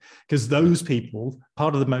Summit. Because those people,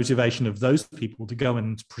 part of the motivation of those people to go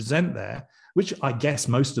and present there, which I guess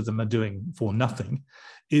most of them are doing for nothing,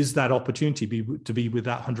 is that opportunity to be with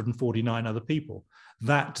that 149 other people.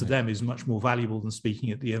 That to them is much more valuable than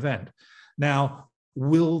speaking at the event. Now,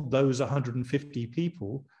 will those 150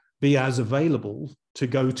 people be as available to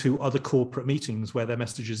go to other corporate meetings where their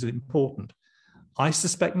message is important? I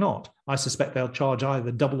suspect not. I suspect they'll charge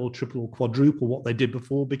either double or triple or quadruple what they did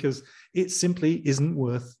before, because it simply isn't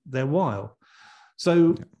worth their while.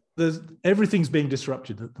 So everything's being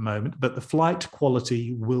disrupted at the moment, but the flight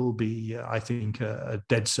quality will be, I think, a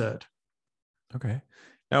dead cert. Okay.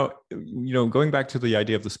 Now, going back to the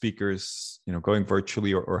idea of the speakers, going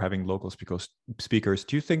virtually or having local speakers,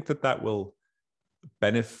 do you think that will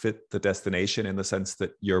benefit the destination in the sense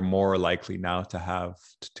that you're more likely now to have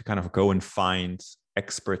to kind of go and find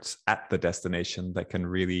experts at the destination that can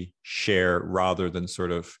really share, rather than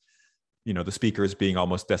sort of, you know, the speakers being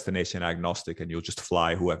almost destination agnostic and you'll just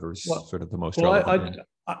fly whoever's sort of the most relevant.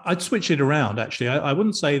 I'd switch it around, actually. I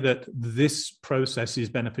wouldn't say that this process is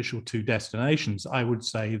beneficial to destinations. I would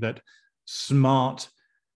say that smart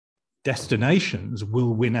destinations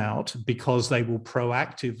will win out because they will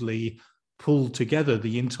proactively pull together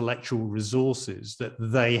the intellectual resources that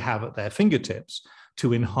they have at their fingertips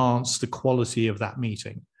to enhance the quality of that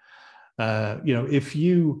meeting. You know, if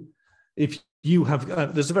you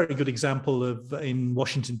have, there's a very good example of in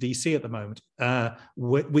Washington, D.C. at the moment,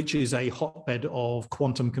 which is a hotbed of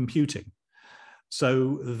quantum computing.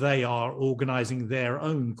 So they are organizing their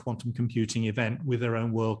own quantum computing event with their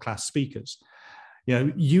own world-class speakers. You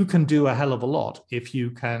know, you can do a hell of a lot if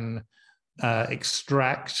you can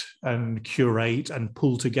extract and curate and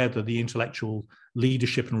pull together the intellectual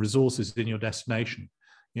leadership and resources in your destination.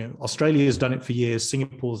 You know, Australia has done it for years.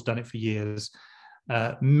 Singapore's done it for years.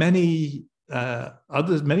 Many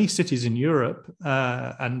cities in Europe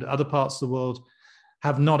and other parts of the world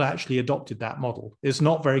have not actually adopted that model. It's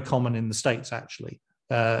not very common in the States, actually.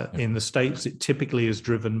 In the States, it typically is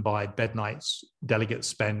driven by bed nights, delegates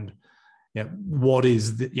spend. You know, what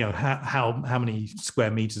is the, you know, how many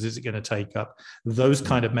square meters is it going to take up? Those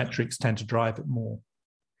kind of metrics tend to drive it more.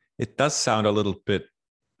 It does sound a little bit,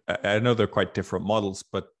 I know they're quite different models,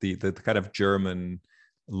 but the kind of German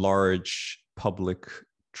large public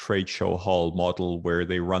trade show hall model where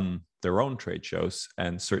they run their own trade shows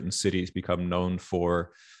and certain cities become known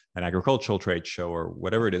for an agricultural trade show or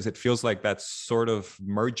whatever it is, it feels like that's sort of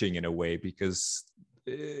merging in a way because,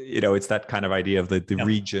 you know, it's that kind of idea of the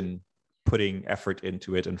region putting effort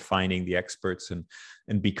into it and finding the experts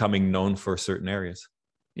and becoming known for certain areas.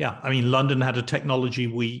 Yeah, I mean, London had a technology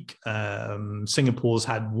week. Singapore's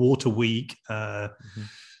had water week.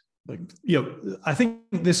 You know, I think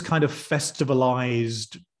this kind of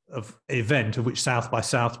festivalized event, of which South by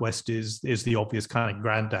Southwest is the obvious kind of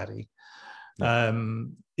granddaddy, it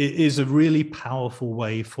is a really powerful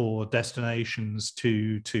way for destinations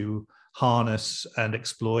to harness and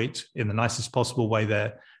exploit in the nicest possible way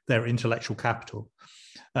their intellectual capital.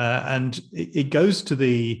 And it goes to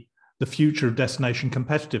the future of destination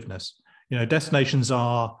competitiveness. You know, destinations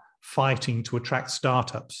are fighting to attract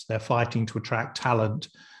startups. They're fighting to attract talent.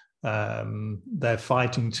 They're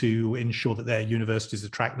fighting to ensure that their universities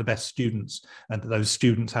attract the best students and that those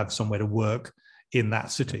students have somewhere to work in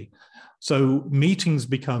that city. So meetings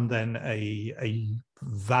become then a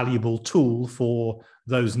valuable tool for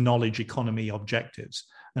those knowledge economy objectives.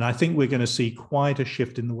 And I think we're going to see quite a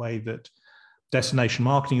shift in the way that destination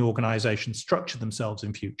marketing organizations structure themselves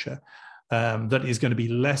in future. That is going to be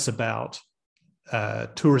less about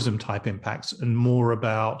tourism type impacts and more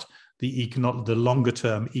about the longer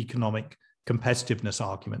term economic competitiveness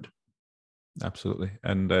argument. Absolutely.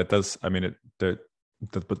 And it does, I mean,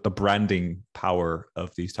 the branding power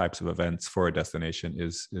of these types of events for a destination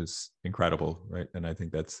is incredible, right? And I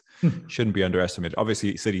think that's shouldn't be underestimated.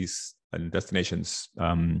 Obviously, cities and destinations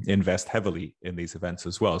invest heavily in these events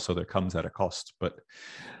as well, so there comes at a cost. But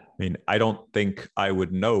I mean, I don't think I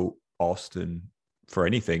would know Austin for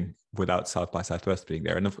anything without South by Southwest being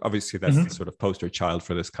there, and obviously that's the sort of poster child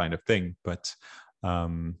for this kind of thing. But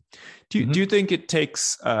do you think it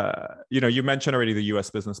takes you mentioned already the US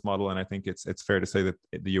business model, and I think it's fair to say that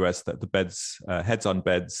the US, that the beds heads on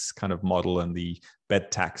beds kind of model and the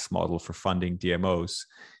bed tax model for funding DMOs,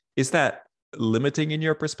 is that limiting in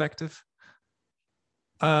your perspective?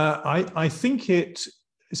 I think it's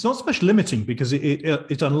not so much limiting because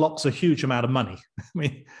it unlocks a huge amount of money. I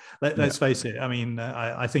mean, let's face it. I mean,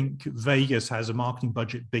 I think Vegas has a marketing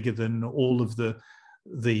budget bigger than all of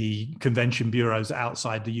the convention bureaus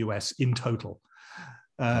outside the US in total.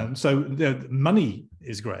 So the money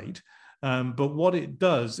is great. But what it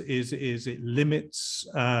does is it limits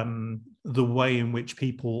the way in which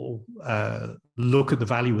people look at the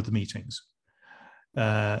value of the meetings.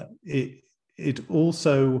 It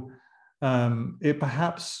also it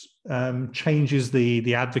perhaps changes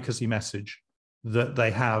the advocacy message that they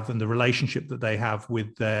have and the relationship that they have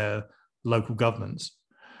with their local governments,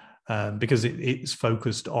 because it's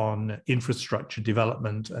focused on infrastructure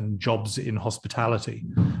development and jobs in hospitality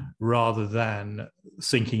rather than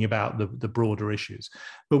thinking about the broader issues.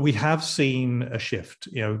 But we have seen a shift.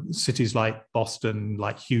 You know, cities like Boston,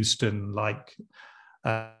 like Houston, like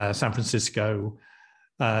San Francisco,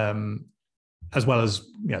 as well as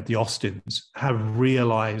the Austins, have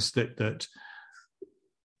realized that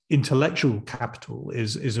intellectual capital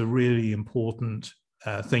is a really important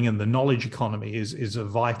thing, and the knowledge economy is a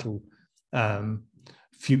vital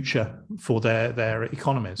future for their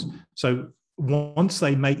economies. So once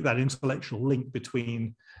they make that intellectual link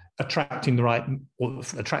between attracting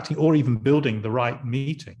or even building the right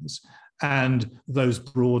meetings and those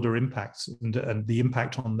broader impacts and the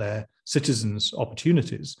impact on their citizens'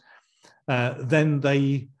 opportunities, then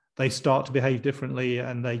they start to behave differently,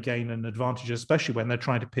 and they gain an advantage, especially when they're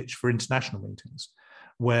trying to pitch for international meetings,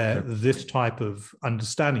 where this type of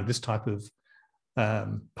understanding, this type of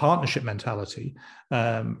partnership mentality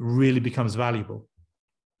really becomes valuable.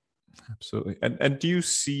 Absolutely. And do you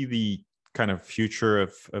see the kind of future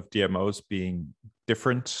of DMOs being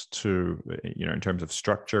different to, in terms of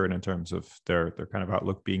structure and in terms of their kind of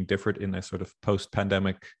outlook being different in a sort of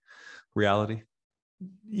post-pandemic reality?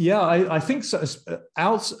 Yeah, I think so.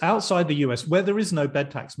 Outside the US, where there is no bed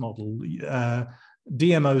tax model,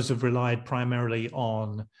 DMOs have relied primarily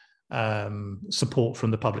on support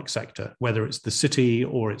from the public sector, whether it's the city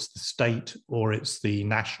or it's the state or it's the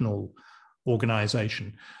national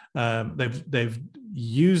organization. They've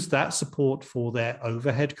used that support for their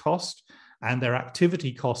overhead cost, and their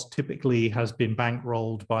activity cost typically has been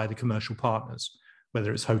bankrolled by the commercial partners,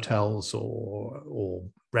 whether it's hotels or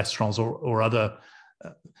restaurants or other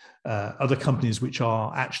companies which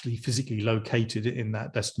are actually physically located in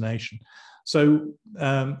that destination. So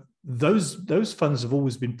those funds have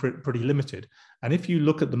always been pretty limited. And if you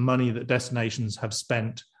look at the money that destinations have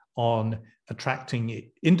spent on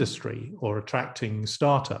attracting industry or attracting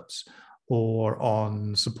startups or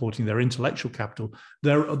on supporting their intellectual capital,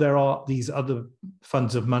 there are these other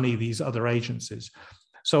funds of money, these other agencies.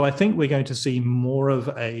 So I think we're going to see more of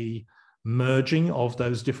a merging of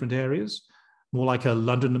those different areas, more like a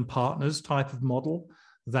London and Partners type of model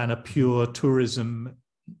than a pure tourism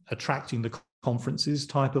attracting the conferences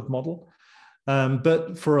type of model.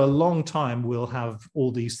 But for a long time, we'll have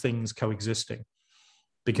all these things coexisting,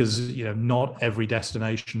 because not every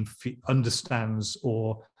destination understands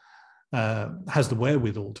or has the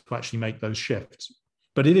wherewithal to actually make those shifts.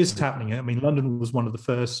 But it is happening. I mean, London was one of the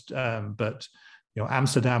first, but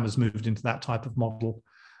Amsterdam has moved into that type of model.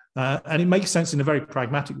 And it makes sense in a very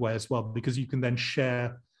pragmatic way as well, because you can then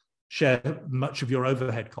share much of your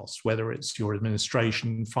overhead costs, whether it's your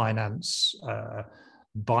administration, finance,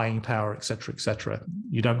 buying power, et cetera, et cetera.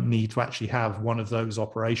 You don't need to actually have one of those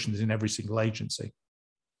operations in every single agency.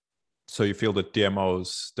 So you feel that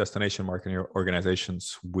DMOs, destination marketing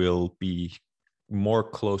organizations, will be more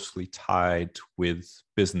closely tied with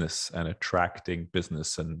business and attracting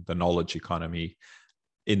business and the knowledge economy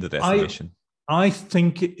in the destination? I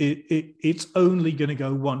think it's only going to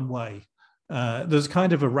go one way. There's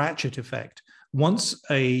kind of a ratchet effect. Once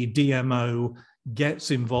a DMO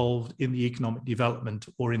gets involved in the economic development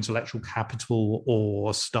or intellectual capital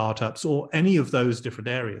or startups or any of those different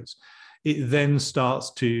areas, it then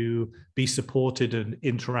starts to be supported and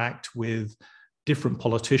interact with different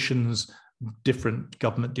politicians, different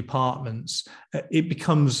government departments. It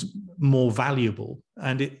becomes more valuable.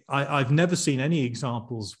 And I've never seen any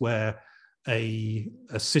examples where a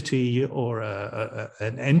city or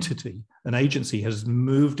an entity, an agency, has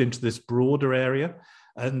moved into this broader area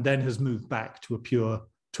and then has moved back to a pure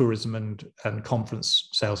tourism and conference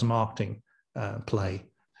sales and marketing play.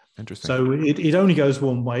 Interesting. So it only goes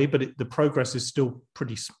one way, but the progress is still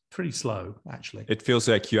pretty slow, actually. It feels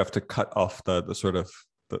like you have to cut off the sort of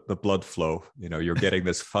the blood flow. You're getting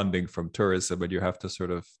this funding from tourism, and you have to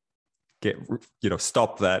sort of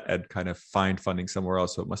stop that and kind of find funding somewhere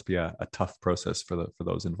else. So it must be a tough process for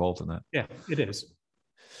those involved in that. Yeah, it is.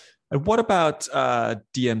 And what about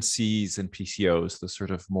DMCs and PCOs, the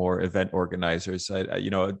sort of more event organizers?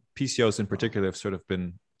 PCOs in particular have sort of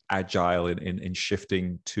been agile in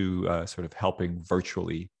shifting to sort of helping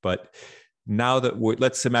virtually. But now that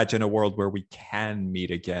let's imagine a world where we can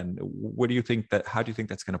meet again. How do you think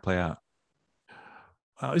that's going to play out?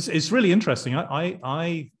 It's really interesting.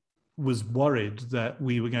 I was worried that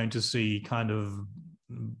we were going to see kind of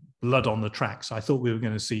blood on the tracks. I thought we were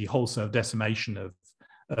going to see wholesale decimation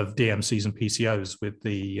of DMCs and PCOs with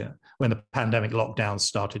when the pandemic lockdown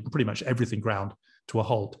started, pretty much everything ground to a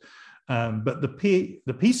halt. But the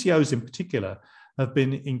PCOs in particular have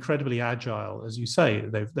been incredibly agile, as you say.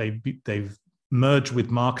 They've merged with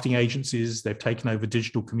marketing agencies. They've taken over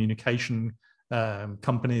digital communication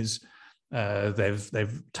companies.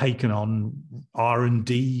 They've taken on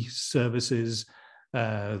R&D services.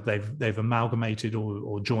 They've amalgamated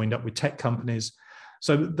or joined up with tech companies.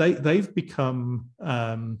 So they've become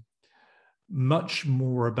much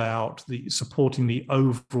more about supporting the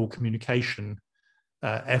overall communication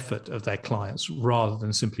effort of their clients, rather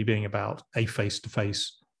than simply being about a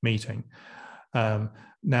face-to-face meeting.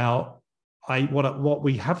 Now, what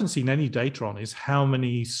we haven't seen any data on is how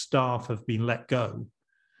many staff have been let go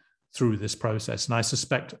through this process, and I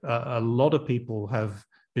suspect a lot of people have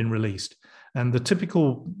been released. And the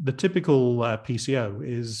typical PCO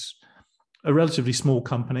is a relatively small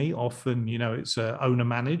company. Often, it's owner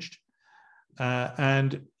managed,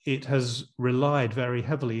 and it has relied very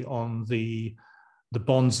heavily on the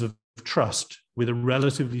bonds of trust with a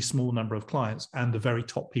relatively small number of clients and the very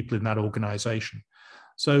top people in that organization.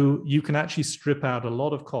 So you can actually strip out a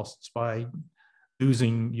lot of costs by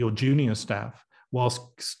losing your junior staff whilst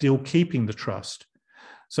still keeping the trust.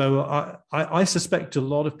 So I suspect a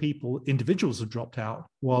lot of individuals have dropped out,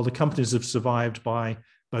 while the companies have survived by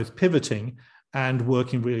both pivoting and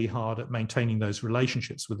working really hard at maintaining those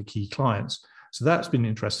relationships with the key clients. So that's been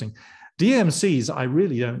interesting. DMCs, I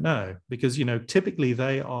really don't know, because typically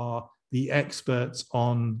they are the experts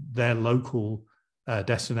on their local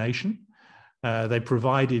destination. They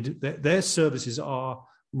provided their services are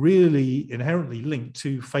really inherently linked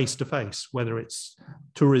to face-to-face, whether it's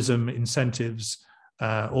tourism incentives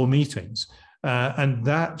or meetings, and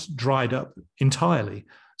that dried up entirely.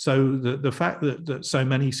 So the fact that so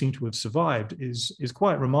many seem to have survived is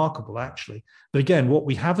quite remarkable, actually. But again, what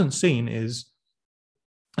we haven't seen is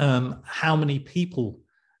how many people's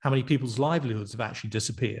livelihoods have actually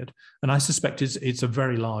disappeared, and I suspect it's a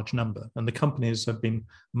very large number. And the companies have been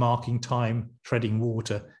marking time, treading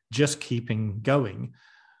water, just keeping going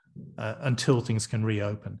until things can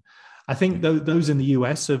reopen. I think those in the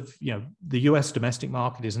US the US domestic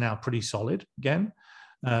market is now pretty solid again.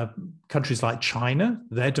 Countries like China,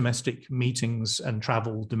 their domestic meetings and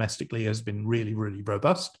travel domestically has been really, really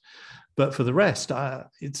robust. But for the rest,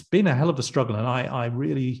 it's been a hell of a struggle. And I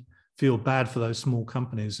really feel bad for those small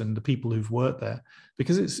companies and the people who've worked there,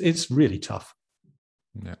 because it's really tough.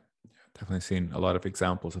 Yeah, definitely seen a lot of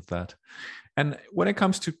examples of that. And when it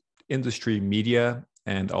comes to industry media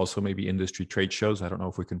and also maybe industry trade shows, I don't know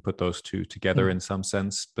if we can put those two together in some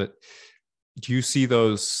sense, but do you see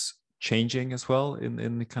those changing as well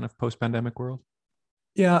in the kind of post-pandemic world?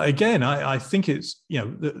 Yeah, again, I think it's,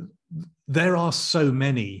 there are so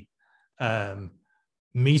many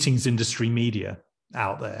meetings industry media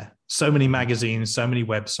out there, so many magazines, so many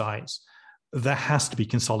websites. There has to be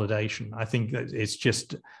consolidation. I think that it's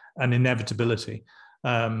just an inevitability.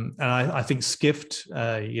 And I think Skift,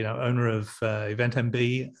 owner of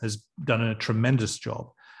EventMB, has done a tremendous job.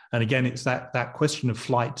 And again, it's that question of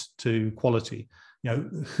flight to quality.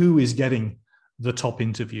 Who is getting the top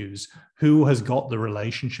interviews? Who has got the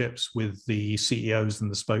relationships with the CEOs and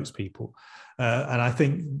the spokespeople? And I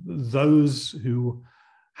think those who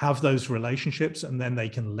have those relationships, and then they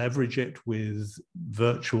can leverage it with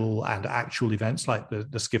virtual and actual events like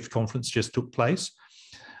the Skift conference just took place.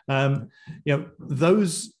 Those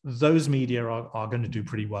media are going to do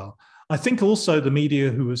pretty well. I think also the media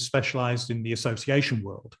who have specialized in the association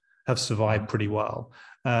world have survived pretty well.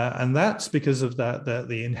 And that's because of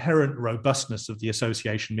the inherent robustness of the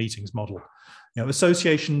association meetings model.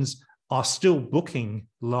 Associations are still booking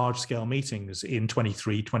large-scale meetings in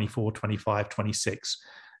 23, 24, 25, 26.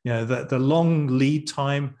 The long lead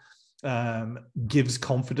time gives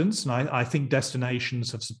confidence. And I think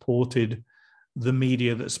destinations have supported the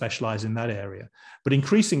media that specialize in that area. But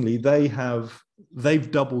increasingly,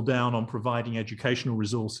 they've doubled down on providing educational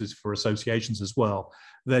resources for associations as well.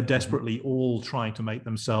 They're desperately all trying to make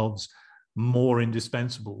themselves more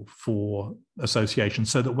indispensable for associations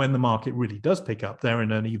so that when the market really does pick up, they're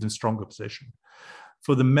in an even stronger position.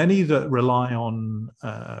 For the many that rely on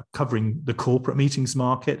covering the corporate meetings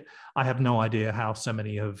market, I have no idea how so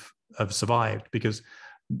many have survived, because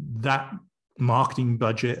that marketing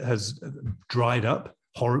budget has dried up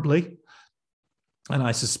horribly. And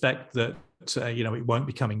I suspect that it won't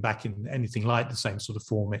be coming back in anything like the same sort of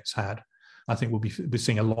form it's had. I think we'll be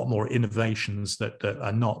seeing a lot more innovations that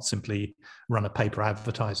are not simply run a paper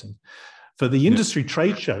advertising. For the industry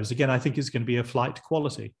trade shows, again, I think it's going to be a flight to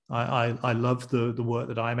quality. I love the work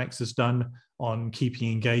that IMEX has done on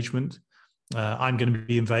keeping engagement. I'm going to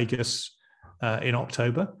be in Vegas in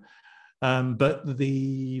October. But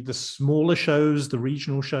the smaller shows, the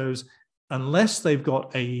regional shows, unless they've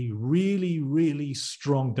got a really, really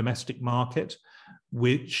strong domestic market,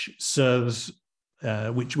 which serves,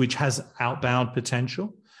 which has outbound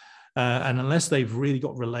potential, and unless they've really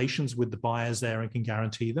got relations with the buyers there and can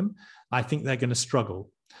guarantee them, I think they're going to struggle.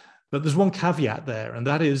 But there's one caveat there, and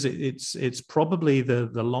that is it's probably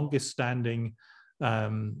the longest standing,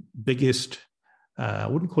 biggest. I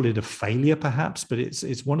wouldn't call it a failure, perhaps, but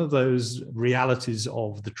it's one of those realities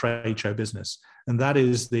of the trade show business, and that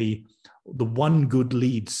is the one good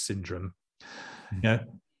lead syndrome.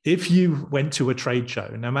 if you went to a trade show,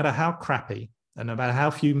 no matter how crappy and no matter how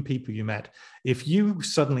few people you met, if you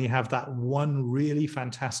suddenly have that one really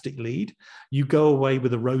fantastic lead, you go away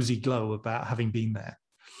with a rosy glow about having been there.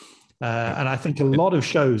 And I think a lot of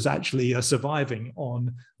shows actually are surviving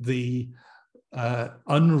on the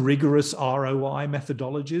unrigorous ROI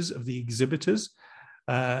methodologies of the exhibitors.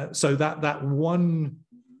 So that one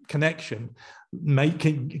connection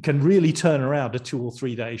can really turn around a 2 or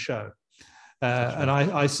 3 day show. And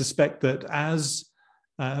I suspect that as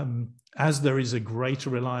there is a greater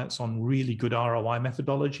reliance on really good ROI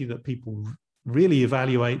methodology, that people really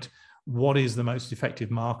evaluate what is the most effective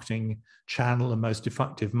marketing channel and most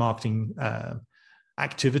effective marketing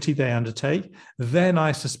activity they undertake, then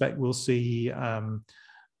I suspect we'll see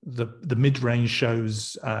the mid-range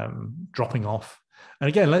shows dropping off. And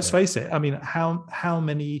again, let's face it, I mean, how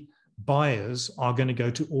many buyers are going to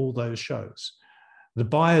go to all those shows? The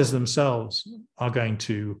buyers themselves are going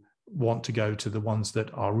to want to go to the ones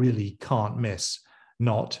that are really can't miss,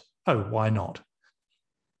 not, oh, why not?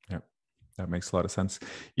 Yeah, that makes a lot of sense.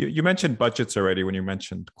 You mentioned budgets already when you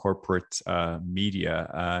mentioned corporate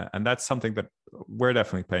media, and that's something that we're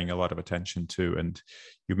definitely paying a lot of attention to. And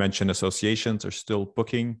you mentioned associations are still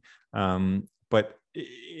booking, but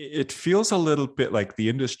it feels a little bit like the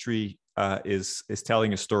industry is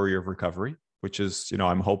telling a story of recovery, which is,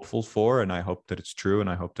 I'm hopeful for, and I hope that it's true, and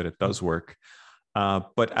I hope that it does work.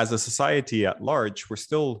 But as a society at large, we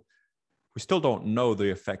still don't know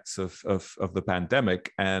the effects of the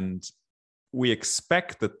pandemic, and we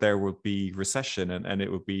expect that there will be recession, and it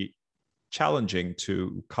would be challenging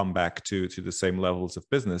to come back to the same levels of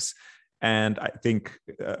business. And I think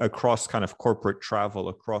across kind of corporate travel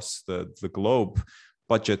across the globe,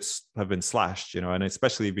 budgets have been slashed, and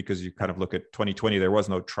especially because you kind of look at 2020, there was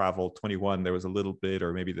no travel. 21, there was a little bit,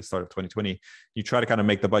 or maybe the start of 2020. You try to kind of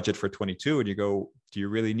make the budget for 22 and you go, do you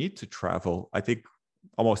really need to travel? I think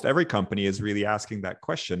almost every company is really asking that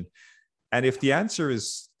question. And if the answer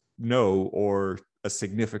is no, or a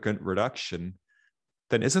significant reduction,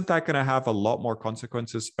 then isn't that going to have a lot more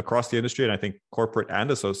consequences across the industry? And I think corporate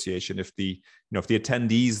and association, if the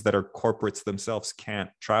attendees that are corporates themselves can't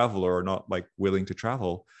travel or are not like willing to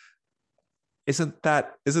travel, isn't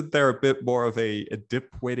there a bit more of a dip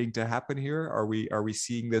waiting to happen here? Are we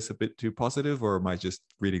seeing this a bit too positive, or am I just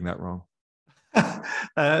reading that wrong?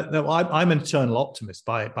 No, I'm an eternal optimist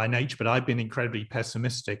by nature, but I've been incredibly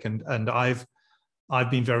pessimistic, and I've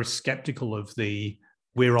been very skeptical of the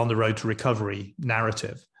we're on the road to recovery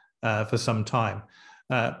narrative for some time.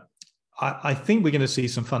 I think we're going to see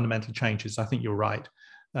some fundamental changes. I think you're right.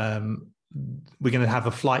 We're going to have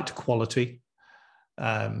a flight to quality.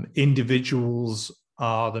 Individuals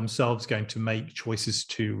are themselves going to make choices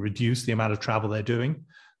to reduce the amount of travel they're doing,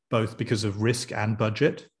 both because of risk and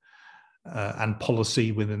budget and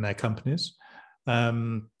policy within their companies.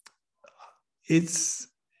 It's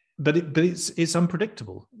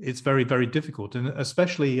unpredictable. It's very, very difficult. And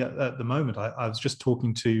especially at the moment, I was just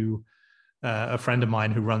talking to a friend of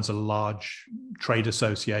mine who runs a large trade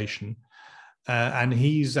association, and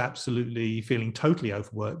he's absolutely feeling totally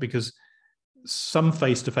overworked because some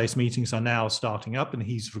face-to-face meetings are now starting up and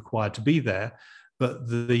he's required to be there, but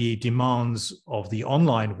the demands of the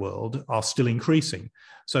online world are still increasing.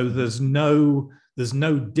 So there's no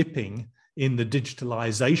dipping in the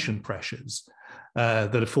digitalization pressures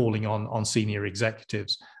that are falling on senior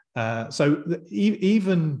executives. So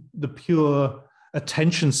even the pure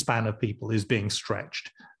attention span of people is being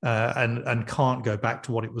stretched and can't go back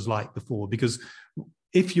to what it was like before. Because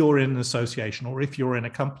if you're in an association or if you're in a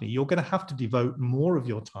company, you're going to have to devote more of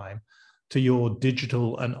your time to your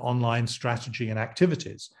digital and online strategy and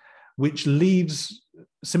activities, which leaves,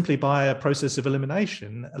 simply by a process of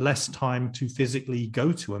elimination, less time to physically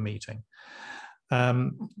go to a meeting.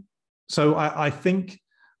 So I think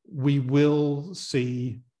we will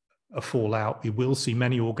see a fallout. We will see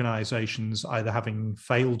many organizations either having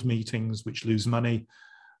failed meetings, which lose money,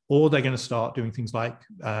 or they're going to start doing things like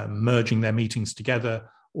merging their meetings together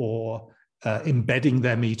or embedding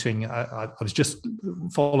their meeting. I was just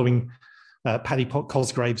following Paddy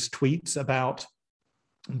Cosgrave's tweets about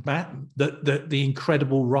the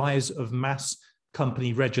incredible rise of mass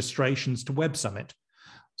company registrations to Web Summit.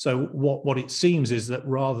 So what it seems is that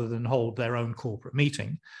rather than hold their own corporate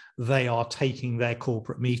meeting, they are taking their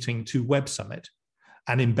corporate meeting to Web Summit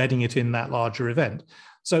and embedding it in that larger event.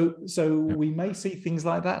 So we may see things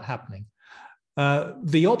like that happening.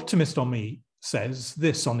 The optimist on me says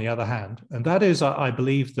this, on the other hand, and that is, I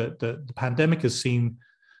believe that the pandemic has seen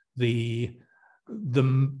the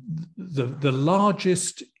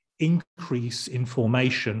largest increase in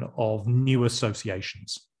formation of new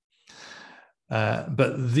associations.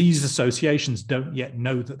 But these associations don't yet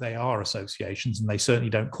know that they are associations, and they certainly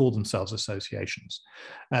don't call themselves associations.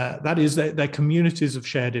 That is, they're communities of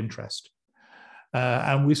shared interest.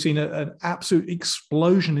 And we've seen an absolute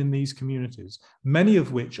explosion in these communities, many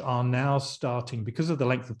of which are now starting, because of the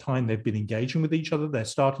length of time they've been engaging with each other, they're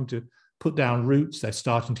starting to put down roots, they're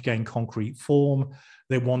starting to gain concrete form,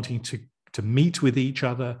 they're wanting to meet with each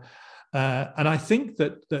other. And I think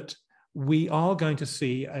that we are going to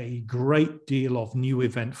see a great deal of new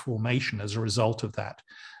event formation as a result of that.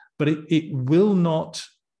 But it will not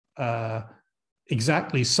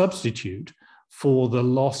exactly substitute for the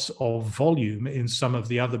loss of volume in some of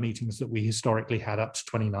the other meetings that we historically had up to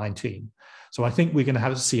 2019. So I think we're going to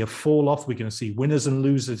have to see a fall off. We're going to see winners and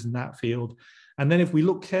losers in that field. And then if we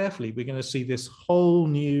look carefully, we're going to see this whole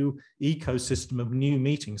new ecosystem of new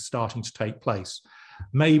meetings starting to take place.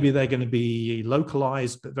 Maybe they're going to be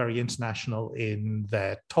localized, but very international in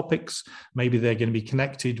their topics. Maybe they're going to be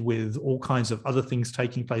connected with all kinds of other things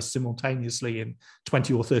taking place simultaneously in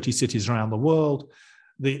 20 or 30 cities around the world.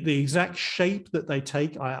 The exact shape that they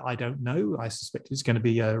take, I don't know. I suspect it's going to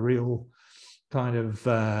be a real kind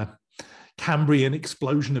of Cambrian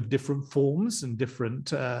explosion of different forms and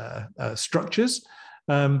different structures.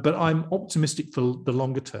 But I'm optimistic for the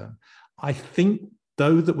longer term. I think,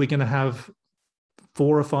 though, that we're going to have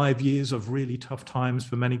 4 or 5 years of really tough times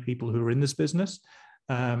for many people who are in this business.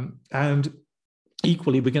 And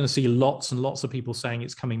equally, we're going to see lots and lots of people saying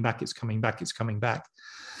it's coming back, it's coming back, it's coming back.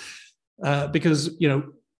 Because,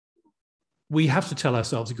 we have to tell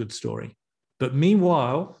ourselves a good story. But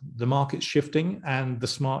meanwhile, the market's shifting and the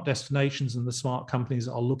smart destinations and the smart companies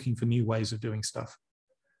are looking for new ways of doing stuff.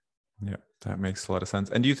 Yeah, that makes a lot of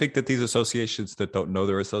sense. And do you think that these associations that don't know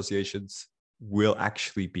they're associations will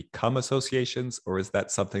actually become associations, or is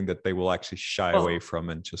that something that they will actually shy away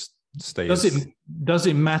from and just stay? Does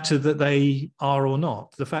it matter that they are or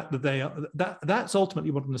not? The fact that they are, that's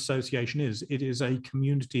ultimately what an association is. It is a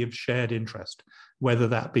community of shared interest, whether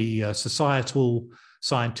that be societal,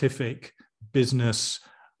 scientific, business,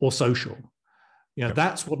 or social.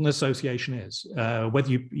 That's what an association is.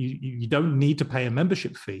 Whether you don't need to pay a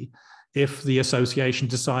membership fee if the association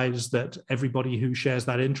decides that everybody who shares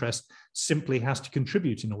that interest simply has to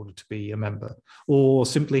contribute in order to be a member, or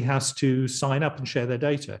simply has to sign up and share their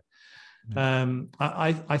data.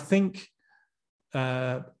 I think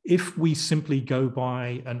if we simply go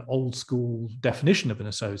by an old school definition of an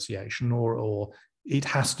association, or it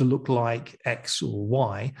has to look like X or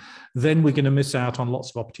Y, then we're going to miss out on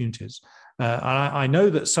lots of opportunities. I know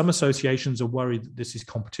that some associations are worried that this is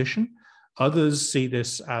competition. Others see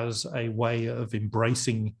this as a way of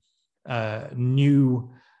embracing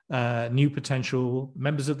new potential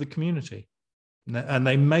members of the community. And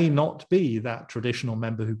they may not be that traditional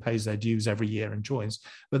member who pays their dues every year and joins,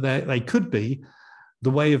 but they could be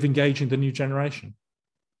the way of engaging the new generation.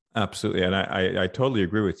 Absolutely. And I totally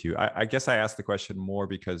agree with you. I guess I asked the question more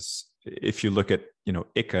because if you look at,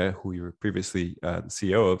 ICA, who you were previously the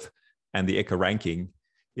CEO of, and the ICA ranking,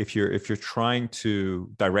 if you're trying to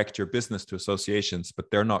direct your business to associations, but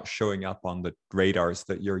they're not showing up on the radars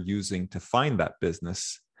that you're using to find that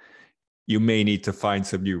business, you may need to find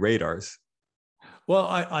some new radars. Well,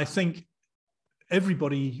 I think every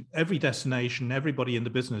destination, everybody in the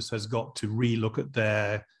business has got to relook at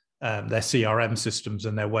their CRM systems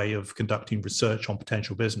and their way of conducting research on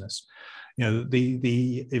potential business.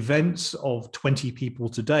 The events of 20 people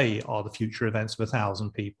today are the future events of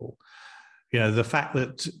 1,000 people. The fact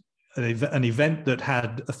that an event that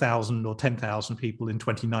had 1,000 or 10,000 people in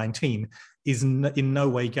 2019 is in no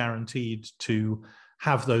way guaranteed to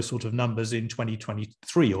have those sort of numbers in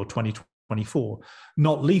 2023 or 2024,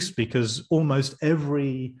 not least because almost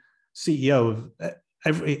every CEO of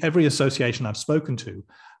every association I've spoken to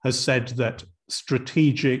has said that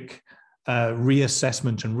strategic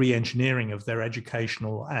reassessment and re-engineering of their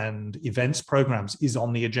educational and events programs is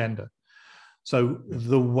on the agenda. So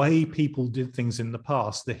the way people did things in the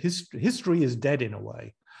past, the history is dead in a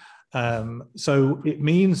way. So it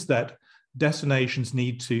means that destinations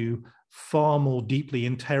need to far more deeply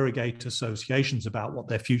interrogate associations about what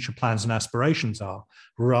their future plans and aspirations are,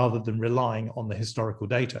 rather than relying on the historical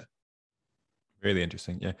data. Really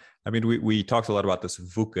interesting. Yeah. I mean, we talked a lot about this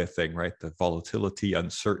VUCA thing, right? The volatility,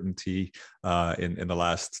 uncertainty in the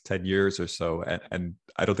last 10 years or so. And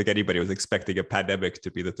I don't think anybody was expecting a pandemic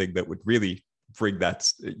to be the thing that would really bring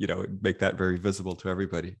that, make that very visible to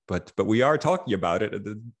everybody. But we are talking about it,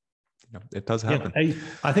 and it does happen. Yeah,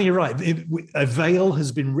 I think you're right. A veil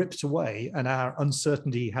has been ripped away and our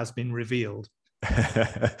uncertainty has been revealed.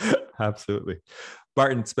 Absolutely.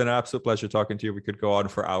 Martin, it's been an absolute pleasure talking to you. We could go on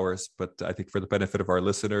for hours, but I think for the benefit of our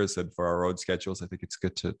listeners and for our own schedules, I think it's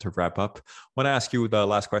good to wrap up. I want to ask you the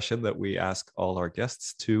last question that we ask all our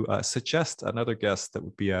guests to suggest another guest that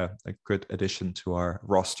would be a good addition to our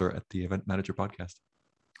roster at the Event Manager Podcast.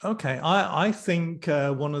 Okay, I think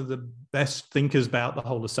one of the best thinkers about the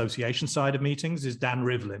whole association side of meetings is Dan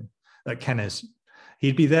Rivlin at Kennis.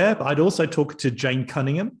 He'd be there, but I'd also talk to Jane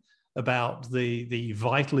Cunningham about the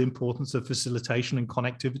vital importance of facilitation and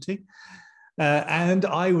connectivity. And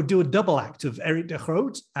I would do a double act of Eric de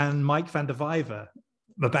Groot and Mike van der Vijver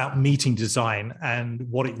about meeting design and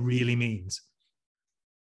what it really means.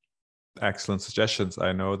 Excellent suggestions.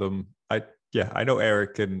 I know them. I know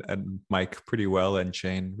Eric and Mike pretty well, and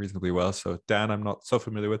Jane reasonably well. So Dan, I'm not so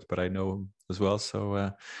familiar with, but I know him as well.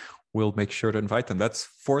 So we'll make sure to invite them. That's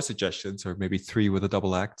 4 suggestions, or maybe 3 with a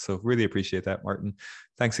double act. So really appreciate that, Martin.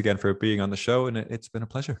 Thanks again for being on the show, and it's been a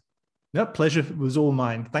pleasure. No, pleasure was all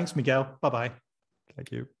mine. Thanks, Miguel. Bye-bye.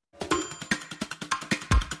 Thank you.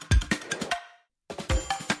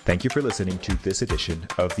 Thank you for listening to this edition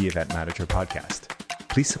of the Event Manager Podcast.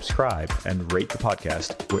 Please subscribe and rate the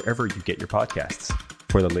podcast wherever you get your podcasts.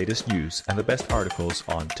 For the latest news and the best articles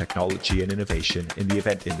on technology and innovation in the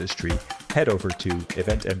event industry, head over to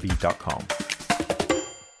eventmb.com.